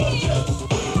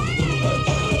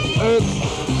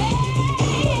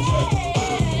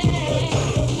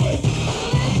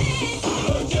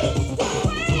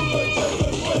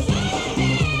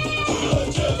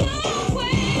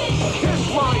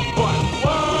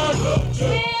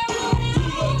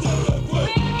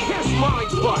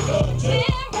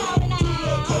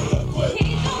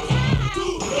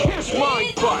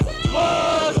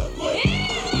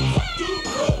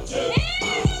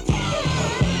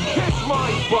 Kiss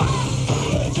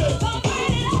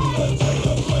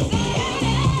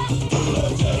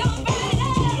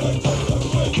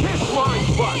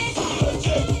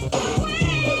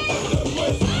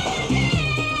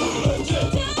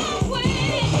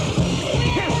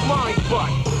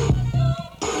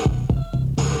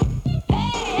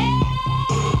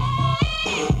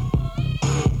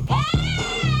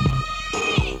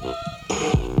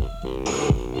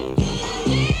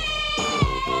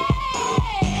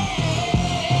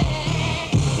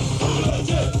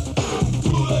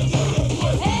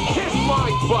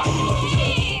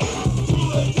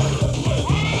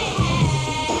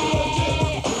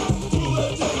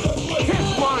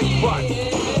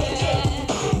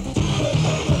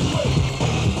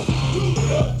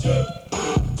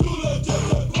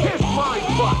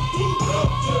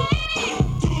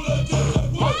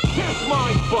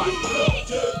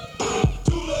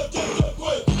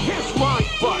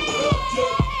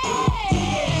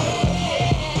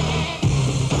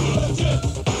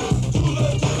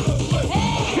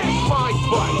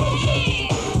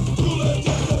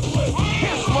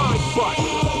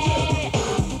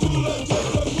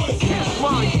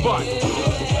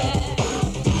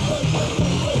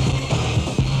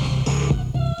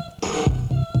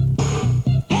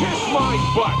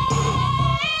butt.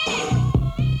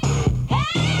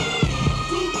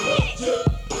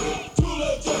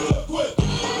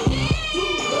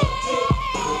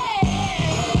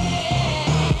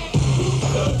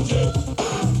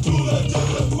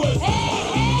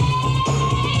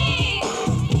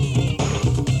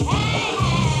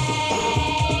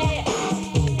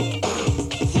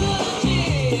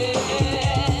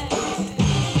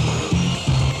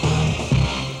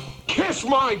 Kiss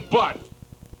my butt.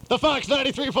 The Fox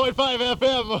 93.5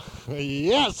 FM.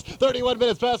 Yes, 31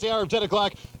 minutes past the hour of 10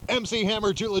 o'clock. MC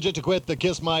Hammer, Too Legit to Quit, the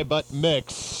Kiss My Butt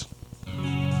mix.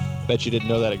 Bet you didn't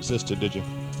know that existed, did you?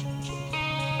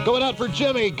 Going out for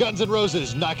Jimmy, Guns N'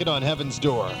 Roses, Knocking on Heaven's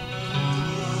Door.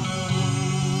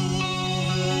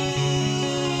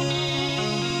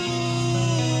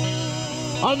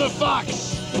 On the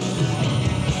Fox.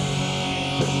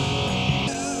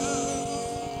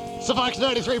 It's the Fox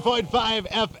 93.5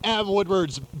 FM,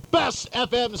 Woodward's best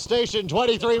FM station.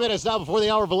 23 minutes now before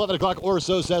the hour of 11 o'clock, or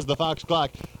so says the Fox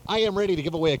clock. I am ready to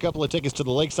give away a couple of tickets to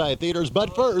the Lakeside Theaters,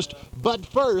 but first,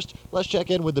 let's check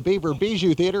in with the Beaver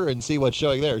Bijou Theater and see what's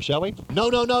showing there, shall we?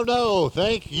 No,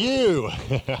 thank you.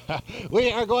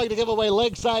 We are going to give away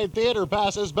Lakeside Theater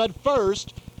passes, but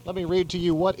first, let me read to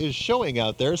you what is showing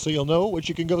out there so you'll know what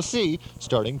you can go see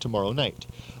starting tomorrow night.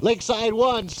 Lakeside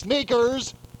 1,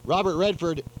 Sneakers. Robert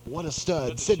Redford, what a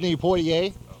stud. Sidney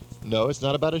Poitier. No, it's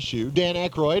not about a shoe. Dan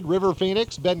Aykroyd, River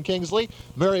Phoenix, Ben Kingsley,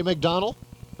 Mary McDonnell.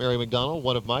 Mary McDonnell,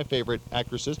 one of my favorite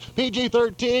actresses.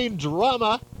 PG-13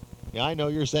 drama. Yeah, I know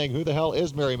you're saying, who the hell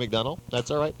is Mary McDonnell?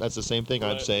 That's all right. That's the same thing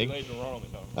I'm saying.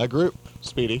 A group.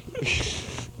 Speedy.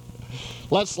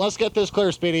 Let's get this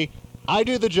clear, Speedy. I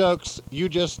do the jokes. You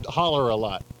just holler a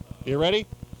lot. You ready?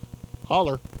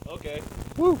 Holler. Okay.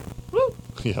 Woo. Woo.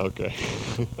 Yeah, okay.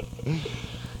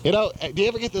 You know, do you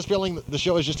ever get this feeling that the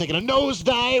show is just taking a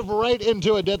nosedive right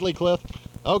into a deadly cliff?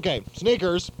 Okay,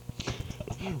 Sneakers.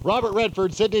 Robert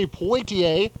Redford, Sidney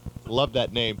Poitier. Love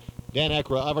that name. Dan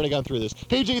Aykroyd. I've already gone through this.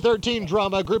 PG-13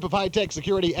 drama, group of high-tech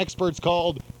security experts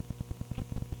called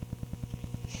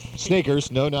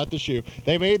Sneakers. No, not the shoe.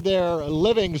 They made their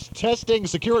livings testing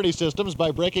security systems by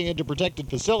breaking into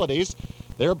protected facilities.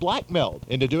 They're blackmailed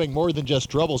into doing more than just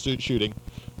troubleshooting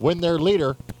when their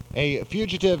leader, a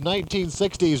fugitive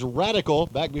 1960s radical,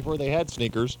 back before they had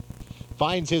sneakers,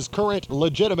 finds his current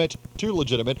too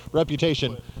legitimate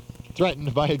reputation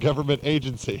threatened by a government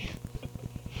agency.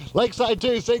 Lakeside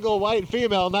 2, single white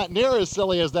female, not near as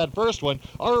silly as that first one.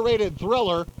 R-rated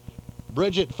thriller.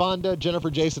 Bridget Fonda,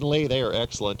 Jennifer Jason Leigh, they are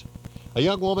excellent. A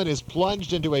young woman is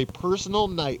plunged into a personal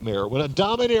nightmare when a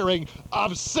domineering,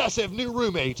 obsessive new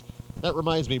roommate, that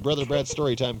reminds me, Brother Brad's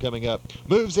story time coming up,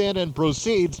 moves in and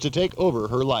proceeds to take over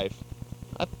her life.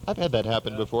 I've had that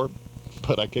happen before,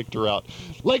 but I kicked her out.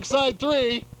 Lakeside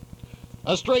 3,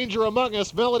 A Stranger Among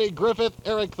Us, Melody Griffith,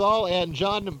 Eric Thal, and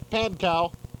John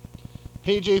Pankow.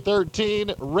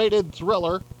 PG-13 rated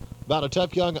thriller about a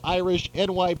tough young Irish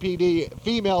NYPD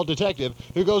female detective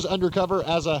who goes undercover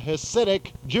as a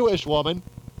Hasidic Jewish woman.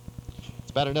 It's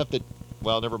bad enough that,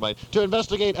 well, never mind. To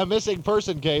investigate a missing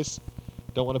person case.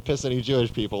 Don't want to piss any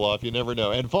Jewish people off, you never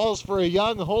know. And falls for a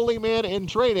young holy man in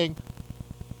training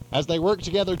as they work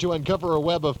together to uncover a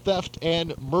web of theft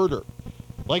and murder.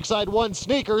 Lakeside 1,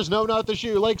 Sneakers, no, not the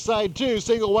shoe. Lakeside 2,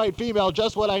 single white female,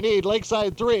 just what I need.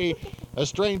 Lakeside 3, A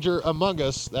Stranger Among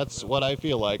Us, that's what I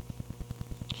feel like.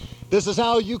 This is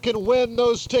how you can win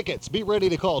those tickets. Be ready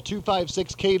to call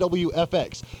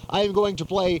 256-KWFX. I am going to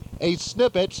play a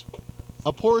snippet,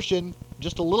 a portion,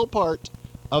 just a little part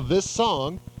of this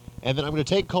song, and then I'm going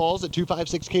to take calls at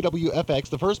 256-KWFX.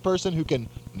 The first person who can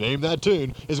name that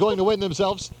tune is going to win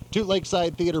themselves 2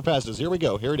 Lakeside Theater passes. Here we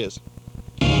go. Here it is.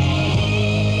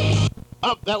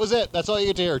 Oh, that was it. That's all you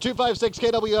get to hear.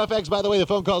 256-KWFX. By the way, the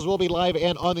phone calls will be live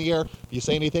and on the air. If you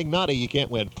say anything naughty, you can't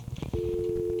win.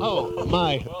 Oh,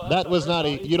 my. That was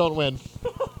naughty. You don't win.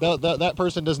 That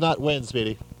person does not win,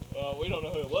 Speedy. We don't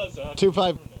know who it was, huh?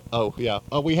 25... Oh, yeah.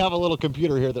 We have a little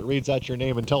computer here that reads out your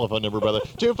name and telephone number, brother.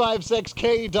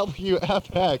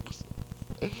 256-KWFX.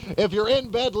 If you're in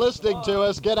bed listening to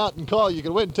us, get out and call. You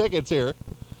can win tickets here.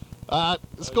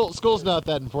 School's not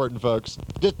that important, folks.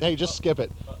 Just skip it.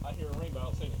 I hear a ring, but I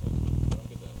don't see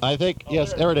anything. I think,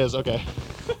 yes, there it is. Okay.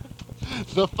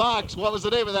 The Fox, what was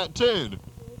the name of that tune?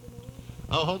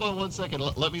 Oh, hold on 1 second.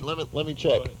 Let me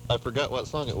check. I forgot what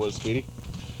song it was, Speedy.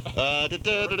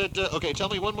 Okay, tell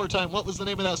me one more time. What was the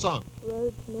name of that song?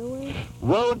 Road to Nowhere.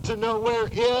 Road to Nowhere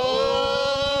is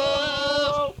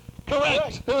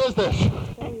correct. Who is this?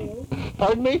 Kelly.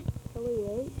 Pardon me?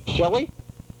 Kelly. Shelley?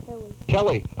 Kelly.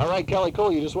 Kelly. All right, Kelly,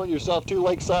 cool. You just won yourself 2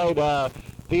 Lakeside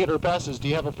Theater passes. Do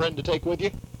you have a friend to take with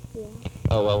you? Yeah.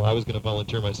 Oh, well, I was going to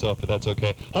volunteer myself, but that's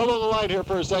okay. Hold on the line here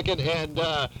for a second, and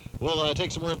we'll take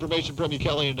some more information from you,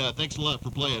 Kelly, and thanks a lot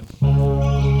for playing.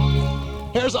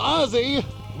 Here's Ozzy,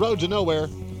 Road to Nowhere.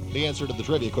 The answer to the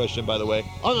trivia question, by the way,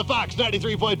 on the Fox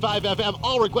 93.5 FM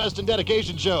All Request and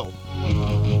Dedication Show.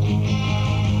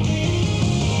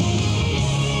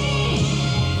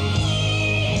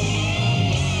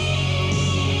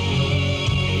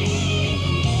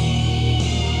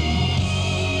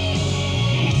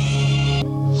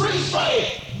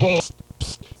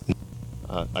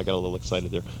 I got a little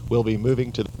excited there. We'll be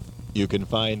moving to... You can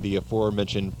find the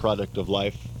aforementioned product of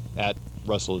life at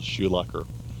Russell's Shoe Locker.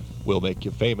 We'll make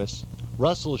you famous.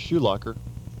 Russell's Shoe Locker.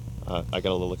 I got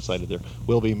a little excited there.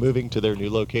 We'll be moving to their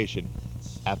new location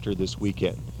after this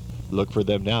weekend. Look for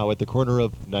them now at the corner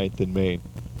of 9th and Main.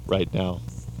 Right now.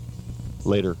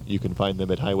 Later, you can find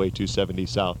them at Highway 270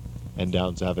 South and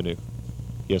Downs Avenue.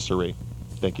 Yes, sirree.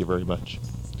 Thank you very much.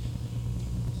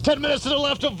 10 minutes to the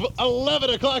left of 11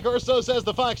 o'clock or so, says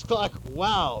the Fox clock.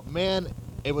 Wow, man,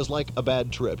 it was like a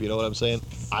bad trip. You know what I'm saying?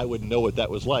 I wouldn't know what that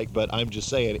was like, but I'm just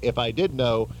saying, if I did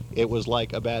know, it was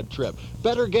like a bad trip.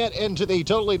 Better get into the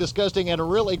totally disgusting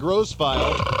and really gross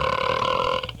file.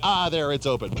 Ah, there, it's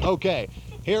open. Okay,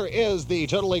 here is the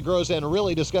totally gross and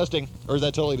really disgusting, or is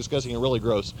that totally disgusting and really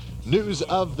gross? News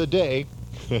of the day.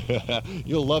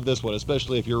 You'll love this one,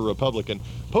 especially if you're a Republican.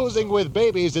 Posing with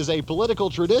babies is a political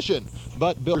tradition,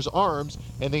 but Bill's arms,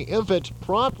 and the infant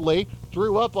promptly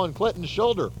threw up on Clinton's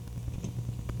shoulder.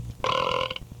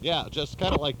 Yeah, just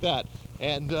kind of like that.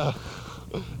 And the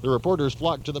reporters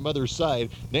flocked to the mother's side.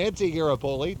 Nancy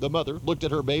Garapoli, the mother, looked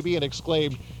at her baby and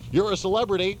exclaimed, "You're a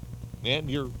celebrity, and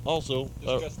you're also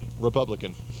a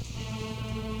Republican."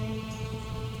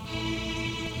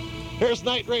 Here's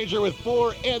Night Ranger with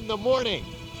 4 in the morning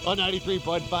on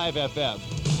 93.5 FM.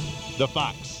 The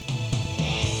Fox.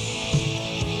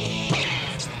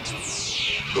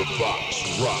 The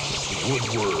Fox rocks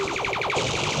Woodward.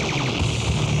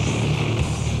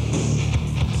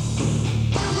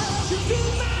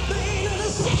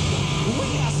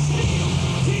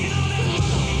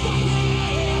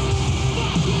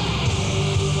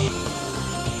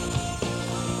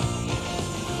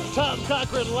 Tom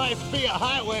Cochran, Life Be a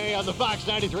Highway on the Fox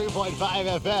 93.5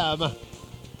 FM.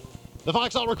 The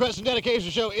Fox All Request and Dedication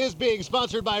Show is being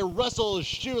sponsored by Russell's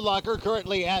Shoe Locker,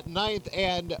 currently at 9th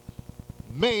and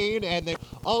Main. And they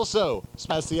also,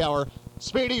 past the hour,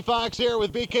 Speedy Fox here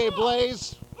with BK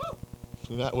Blaze.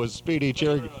 That was Speedy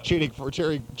cheering for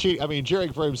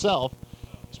himself.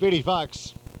 Speedy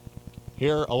Fox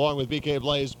here along with BK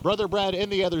Blaze. Brother Brad in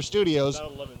the other studios.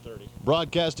 About 11:30.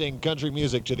 Broadcasting country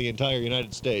music to the entire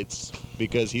United States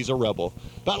because he's a rebel.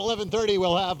 About 11:30,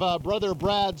 we'll have Brother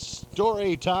Brad's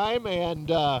story time, and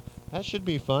that should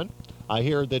be fun. I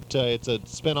hear that it's a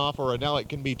spinoff, or now it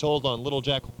can be told on Little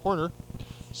Jack Horner.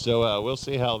 So we'll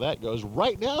see how that goes.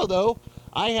 Right now, though,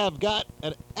 I have got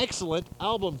an excellent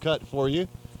album cut for you.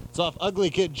 It's off Ugly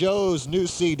Kid Joe's new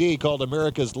CD called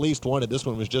America's Least Wanted. This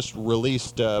one was just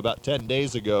released about 10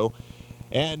 days ago.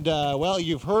 And, well,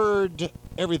 you've heard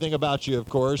Everything About You, of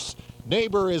course.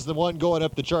 Neighbor is the one going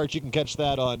up the charts. You can catch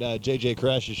that on JJ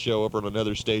Crash's show over on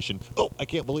another station. Oh, I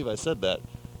can't believe I said that.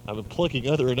 I've been plucking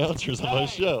other announcers on my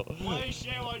show.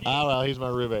 Oh, well, he's my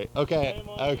roommate.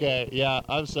 Okay, yeah,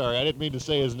 I'm sorry. I didn't mean to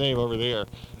say his name over the air.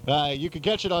 You can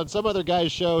catch it on some other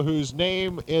guy's show whose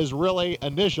name is really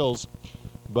initials,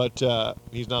 but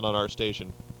he's not on our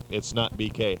station. It's not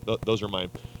BK. Those are mine.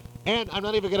 And I'm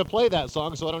not even going to play that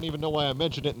song, so I don't even know why I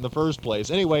mentioned it in the first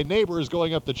place. Anyway, Neighbor is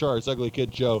going up the charts, Ugly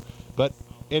Kid Joe. But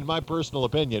in my personal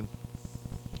opinion,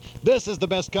 this is the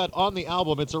best cut on the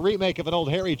album. It's a remake of an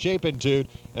old Harry Chapin tune,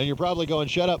 and you're probably going,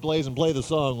 "Shut up, Blaze, and play the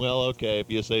song." Well, okay,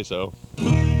 if you say so.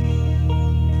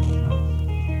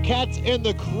 Cats in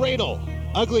the Cradle,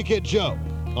 Ugly Kid Joe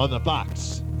on the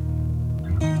Fox.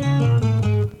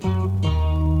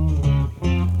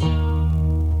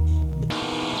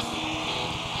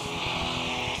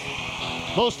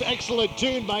 Most excellent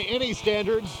tune by any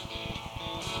standards.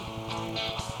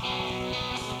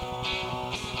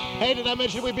 Hey, did I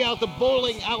mention we'd be out the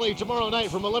bowling alley tomorrow night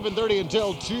from 11:30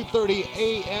 until 2:30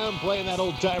 a.m. playing that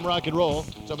old time rock and roll.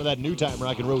 Some of that new time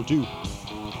rock and roll, too.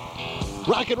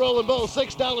 Rock and roll and bowl,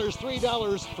 $6, $3,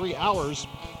 3 hours.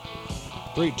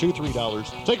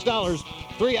 $3. $6,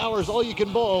 3 hours, all you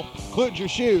can bowl. Include your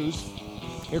shoes.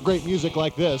 Hear great music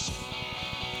like this.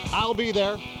 I'll be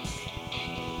there.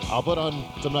 I'll put on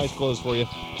some nice clothes for you.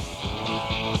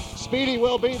 Speedy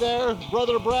will be there.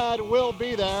 Brother Brad will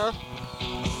be there.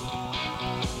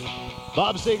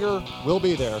 Bob Seger will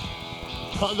be there.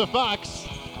 On the Fox.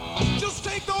 Just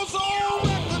take those old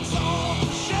records off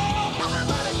the shelf.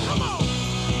 Everybody, come on.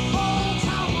 Old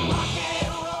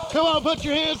Come on, put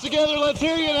your hands together. Let's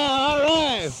hear you now. All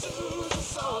right.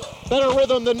 Better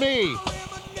rhythm than me.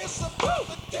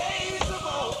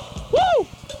 Woo!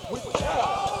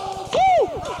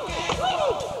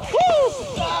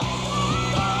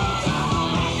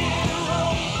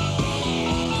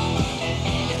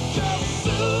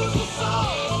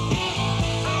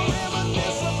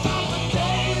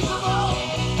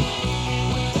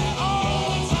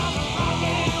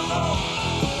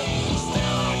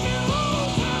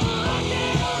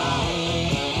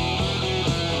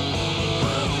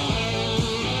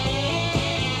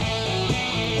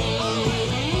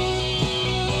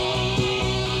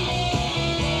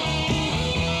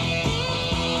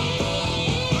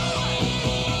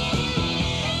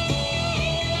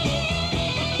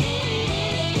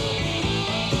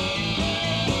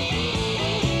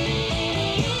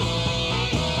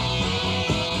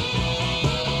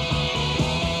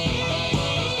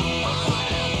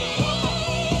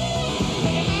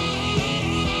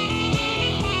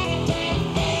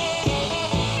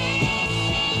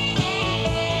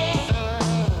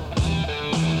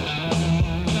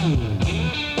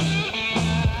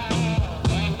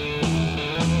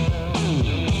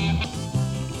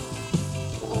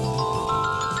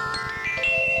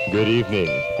 Good evening,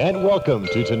 and welcome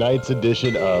to tonight's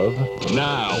edition of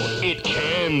Now It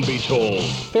Can Be Told.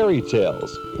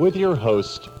 Fairytales with your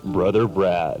host, Brother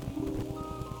Brad.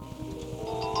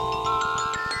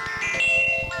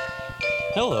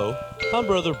 Hello, I'm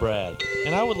Brother Brad,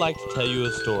 and I would like to tell you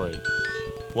a story.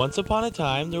 Once upon a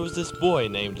time, there was this boy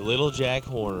named Little Jack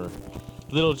Horner.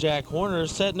 Little Jack Horner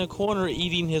sat in a corner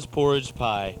eating his porridge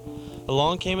pie.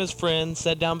 Along came his friend,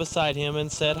 sat down beside him,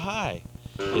 and said hi.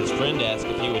 His friend asked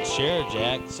if he would share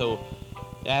Jack, so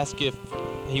asked if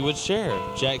he would share.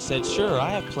 Jack said, sure,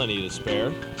 I have plenty to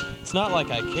spare. It's not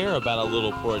like I care about a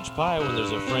little porridge pie when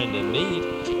there's a friend in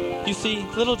need. You see,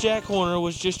 Little Jack Horner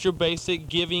was just your basic,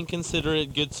 giving,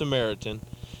 considerate Good Samaritan.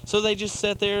 So they just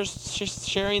sat there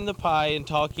sharing the pie and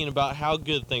talking about how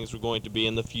good things were going to be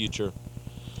in the future.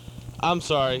 I'm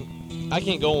sorry, I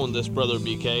can't go on this, Brother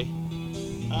BK.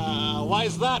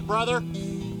 Why's that, brother?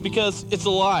 Because it's a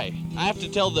lie. I have to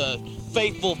tell the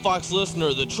faithful Fox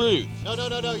listener the truth. No.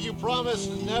 You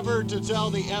promised never to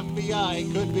tell the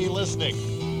FBI could be listening.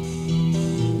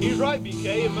 He's right,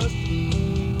 BK. It must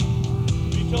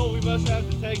be told we must have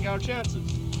to take our chances.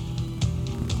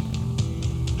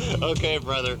 Okay,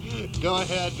 brother. Go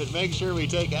ahead, but make sure we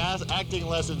take acting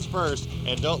lessons first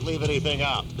and don't leave anything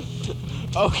out.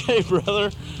 Okay,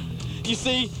 brother. You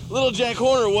see, Little Jack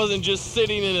Horner wasn't just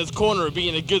sitting in his corner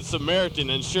being a good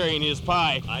Samaritan and sharing his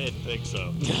pie. I didn't think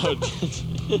so. No,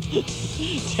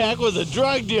 Jack was a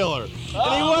drug dealer,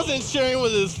 and he wasn't sharing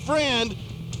with his friend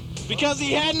because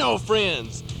he had no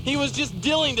friends. He was just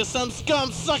dealing to some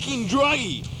scum-sucking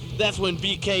druggie. That's when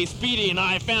BK, Speedy, and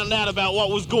I found out about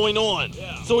what was going on.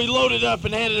 Yeah. So we loaded up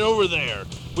and headed over there.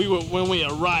 When we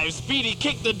arrived, Speedy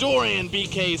kicked the door in.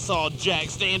 BK saw Jack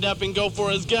stand up and go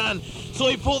for his gun, so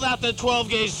he pulled out the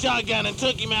 12-gauge shotgun and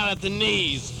took him out at the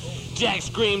knees. Jack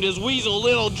screamed his weasel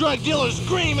little drug dealer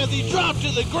scream as he dropped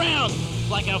to the ground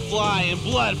like a fly, and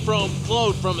blood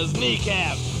flowed from his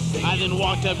kneecap. I then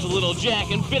walked up to Little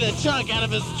Jack and bit a chunk out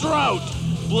of his throat.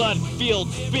 Blood-filled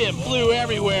spit flew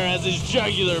everywhere as his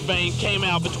jugular vein came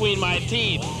out between my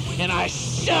teeth, and I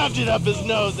shoved it up his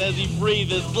nose as he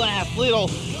breathed his last little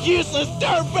useless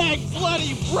dirtbag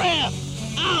bloody breath.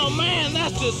 Oh man,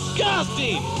 that's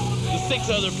disgusting! The 6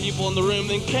 other people in the room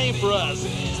then came for us.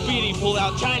 Speedy pulled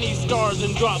out Chinese stars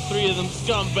and dropped 3 of them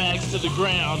scumbags to the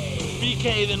ground.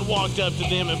 BK then walked up to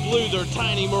them and blew their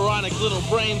tiny moronic little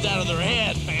brains out of their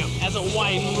head as a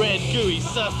white and red gooey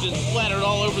substance splattered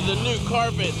all over the new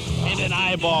carpet, and an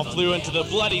eyeball flew into the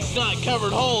bloody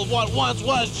snot-covered hole of what once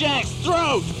was Jack's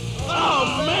throat.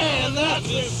 Oh man, that's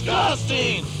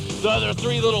disgusting! The other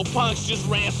 3 little punks just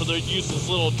ran for their useless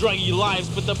little druggy lives,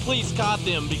 but the police caught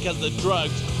them because the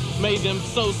drugs made them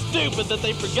so stupid that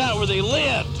they forgot where they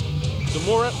lived. The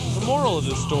moral of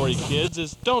this story, kids,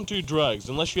 is don't do drugs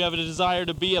unless you have a desire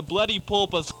to be a bloody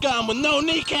pulp of scum with no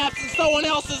kneecaps and someone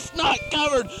else's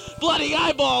snot-covered bloody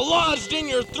eyeball lodged in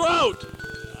your throat.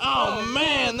 Oh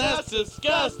man, that's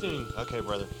disgusting. Okay,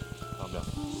 brother, calm down.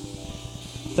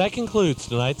 That concludes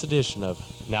tonight's edition of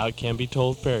Now It Can Be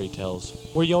Told Fairytales,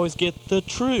 where you always get the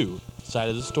true side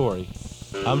of the story.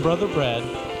 I'm Brother Brad.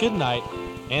 Good night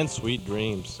and sweet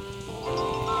dreams.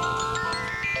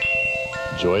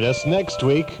 Join us next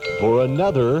week for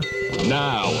another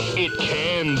Now It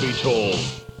Can Be Told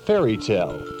Fairy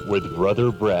Tale with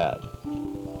Brother Brad.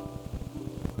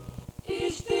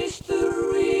 Is this the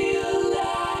real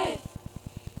life?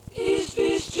 Is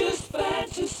this just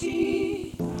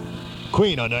fantasy?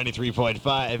 Queen on 93.5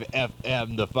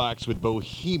 FM, The Fox with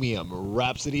Bohemian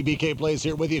Rhapsody. BK plays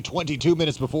here with you 22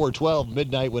 minutes before 12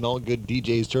 midnight when all good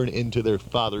DJs turn into their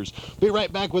fathers. Be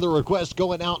right back with a request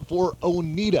going out for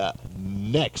Onita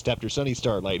next after Sunny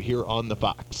Starlight here on The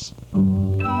Fox.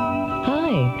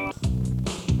 Hi.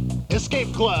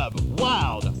 Escape Club,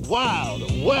 Wild, Wild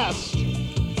West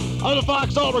on The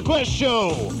Fox All Request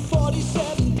Show.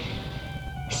 47.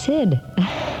 Sid,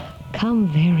 come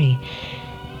very,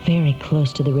 very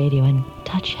close to the radio and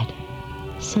touch it.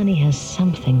 Sonny has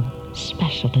something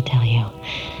special to tell you.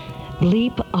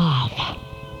 Bleep off.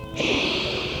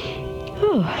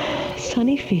 Oh,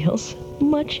 Sonny feels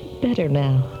much better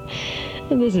now.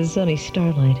 This is Sunny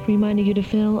Starlight, reminding you to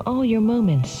fill all your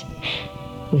moments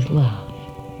with love.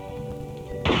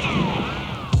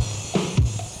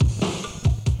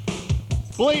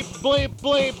 Bleep, bleep,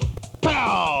 bleep,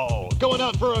 pow! Going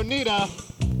out for Onita.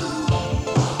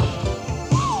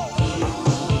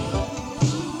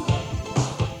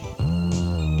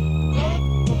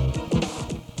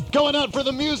 Going out for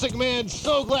the Music Man.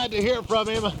 So glad to hear from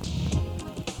him.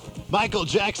 Michael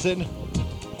Jackson.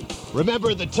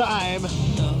 Remember the time.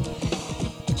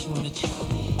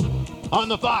 On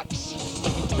The Fox.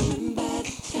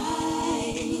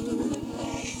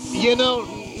 You know,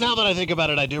 now that I think about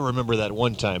it, I do remember that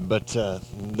one time, but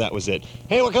that was it.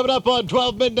 Hey, we're coming up on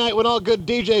 12 midnight when all good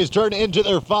DJs turn into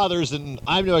their fathers, and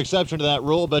I'm no exception to that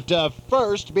rule. But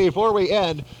first, before we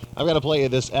end, I've got to play you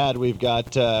this ad. We've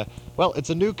got, well, it's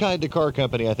a new kind of car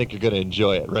company. I think you're going to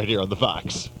enjoy it right here on The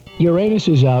Fox. Uranus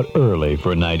is out early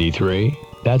for 93.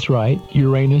 That's right,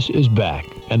 Uranus is back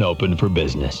and open for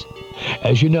business.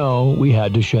 As you know, we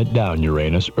had to shut down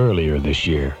Uranus earlier this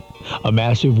year. A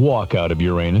massive walkout of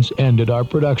Uranus ended our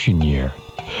production year.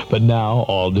 But now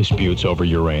all disputes over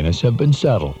Uranus have been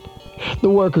settled. The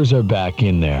workers are back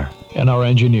in there, and our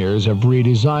engineers have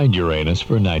redesigned Uranus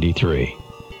for 93.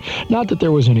 Not that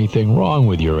there was anything wrong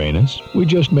with Uranus, we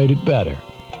just made it better.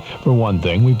 For one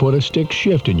thing, we put a stick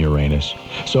shift in Uranus,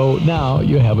 so now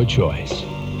you have a choice.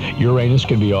 Uranus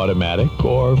can be automatic,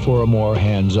 or for a more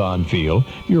hands-on feel,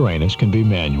 Uranus can be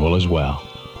manual as well.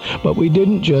 But we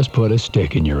didn't just put a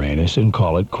stick in Uranus and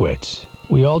call it quits.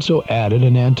 We also added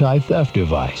an anti-theft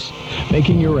device,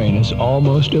 making Uranus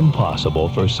almost impossible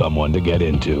for someone to get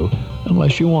into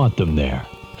unless you want them there.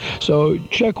 So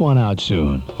check one out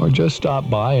soon, or just stop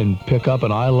by and pick up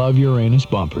an I Love Uranus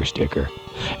bumper sticker.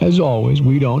 As always,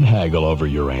 we don't haggle over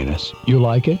Uranus. You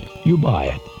like it, you buy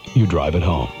it, you drive it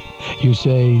home. You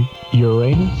say,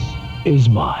 Uranus is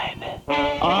mine.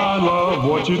 I love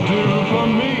what you do for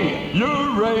me,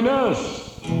 Uranus.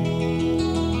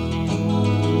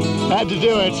 Had to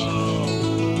do it.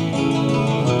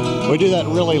 We do that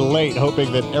really late,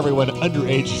 hoping that everyone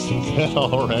underage is in bed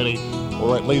already,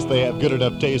 or at least they have good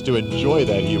enough taste to enjoy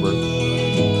that humor.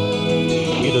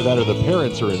 Either that or the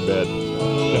parents are in bed.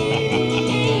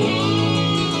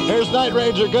 Here's Night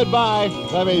Ranger, goodbye.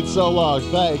 I mean, so long,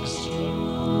 thanks.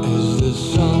 As the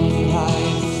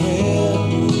sunlight fed,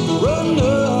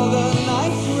 another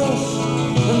night's rest,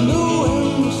 and the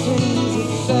wind sings the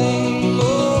same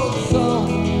old song.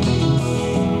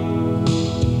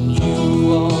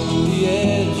 You on the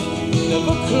edge,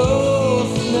 never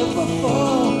close, never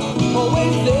far,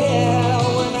 always there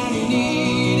when I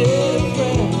needed a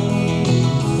friend.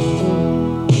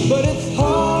 But it's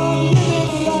hard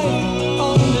living life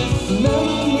on this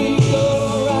memory go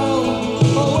round,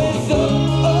 always up,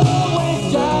 always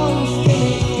down,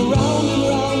 spinning round and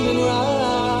round and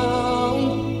round.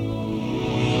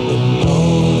 And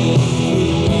all this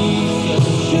would be such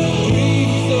a dream,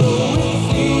 so it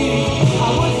seems I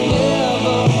was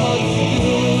never much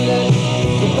good at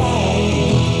goodbye.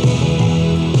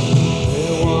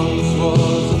 There once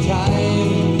was a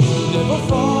time, never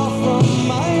far from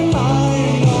my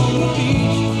mind, on the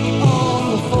beach on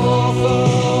the 4th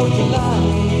of July.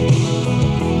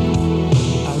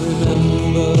 I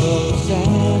remember the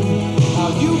sand, how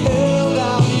you held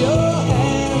out your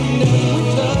hand, and we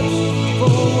touched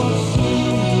for what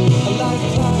seemed a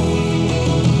lifetime.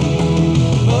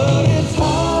 But it's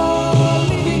hard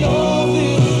leaving all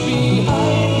this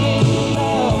behind me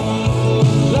now,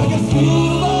 like a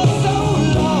schoolboy so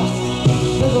lost,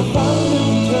 never found him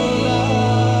till now.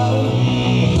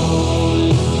 All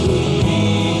this could be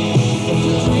such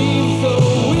a dream, so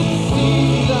it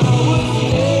seems I was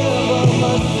never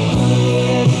much good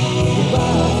at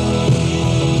goodbye.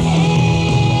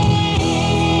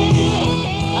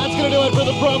 That's going to do it for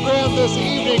the program this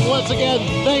evening. Once again,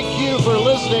 thank you for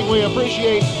listening. We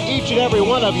appreciate each and every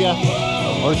one of you.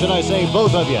 Or should I say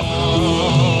both of you.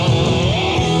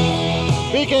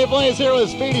 BK Blaze here with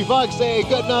Speedy Fox saying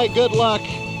good night, good luck.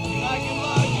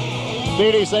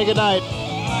 Speedy, say goodnight.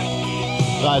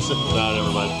 No,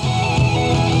 never mind.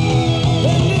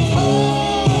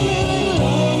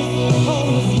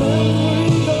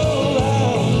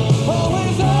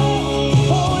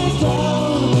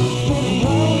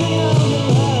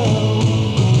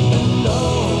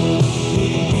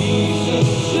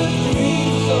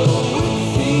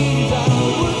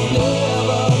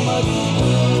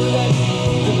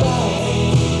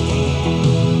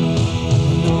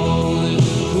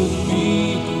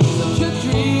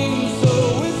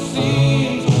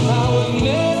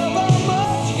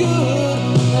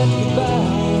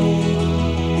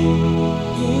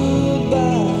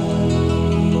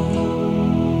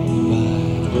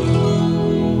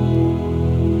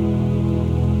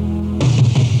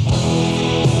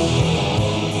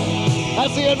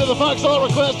 That's the end of the Fox All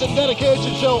Request and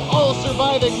Dedication Show. All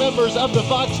surviving members of the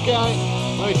Fox Gang.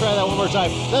 Let me try that one more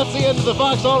time. That's the end of the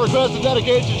Fox All Request and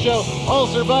Dedication Show. All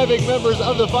surviving members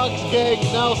of the Fox Gang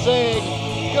now saying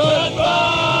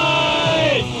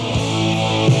goodbye!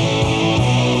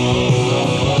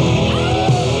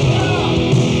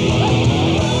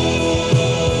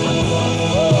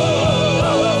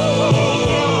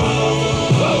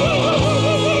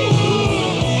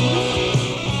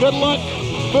 Good luck,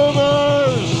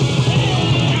 Boomers!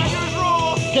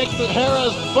 Kick the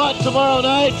Harrah's butt tomorrow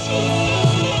night.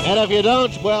 And if you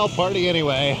don't, well, party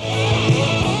anyway.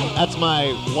 That's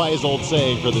my wise old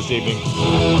saying for this evening.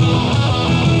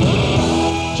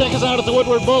 Check us out at the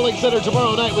Woodward Bowling Center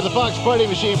tomorrow night with the Fox Party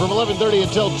Machine from 11:30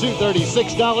 until 2:30.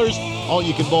 $6. All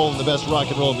you can bowl in the best rock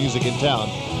and roll music in town.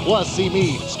 Plus, see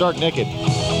me stark naked.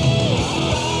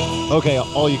 Okay,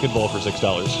 all you can bowl for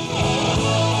 $6.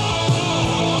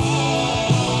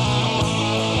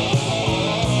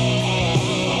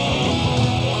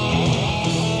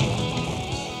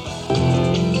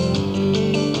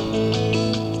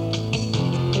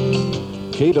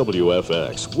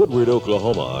 KWFX, Woodward,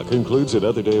 Oklahoma, concludes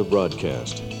another day of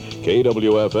broadcast.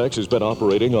 KWFX has been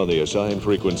operating on the assigned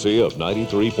frequency of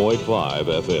 93.5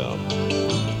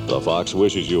 FM. The Fox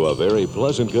wishes you a very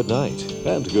pleasant good night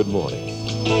and good morning.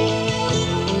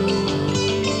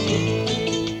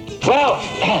 Well,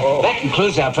 that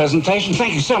concludes our presentation.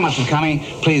 Thank you so much for coming.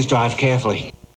 Please drive carefully.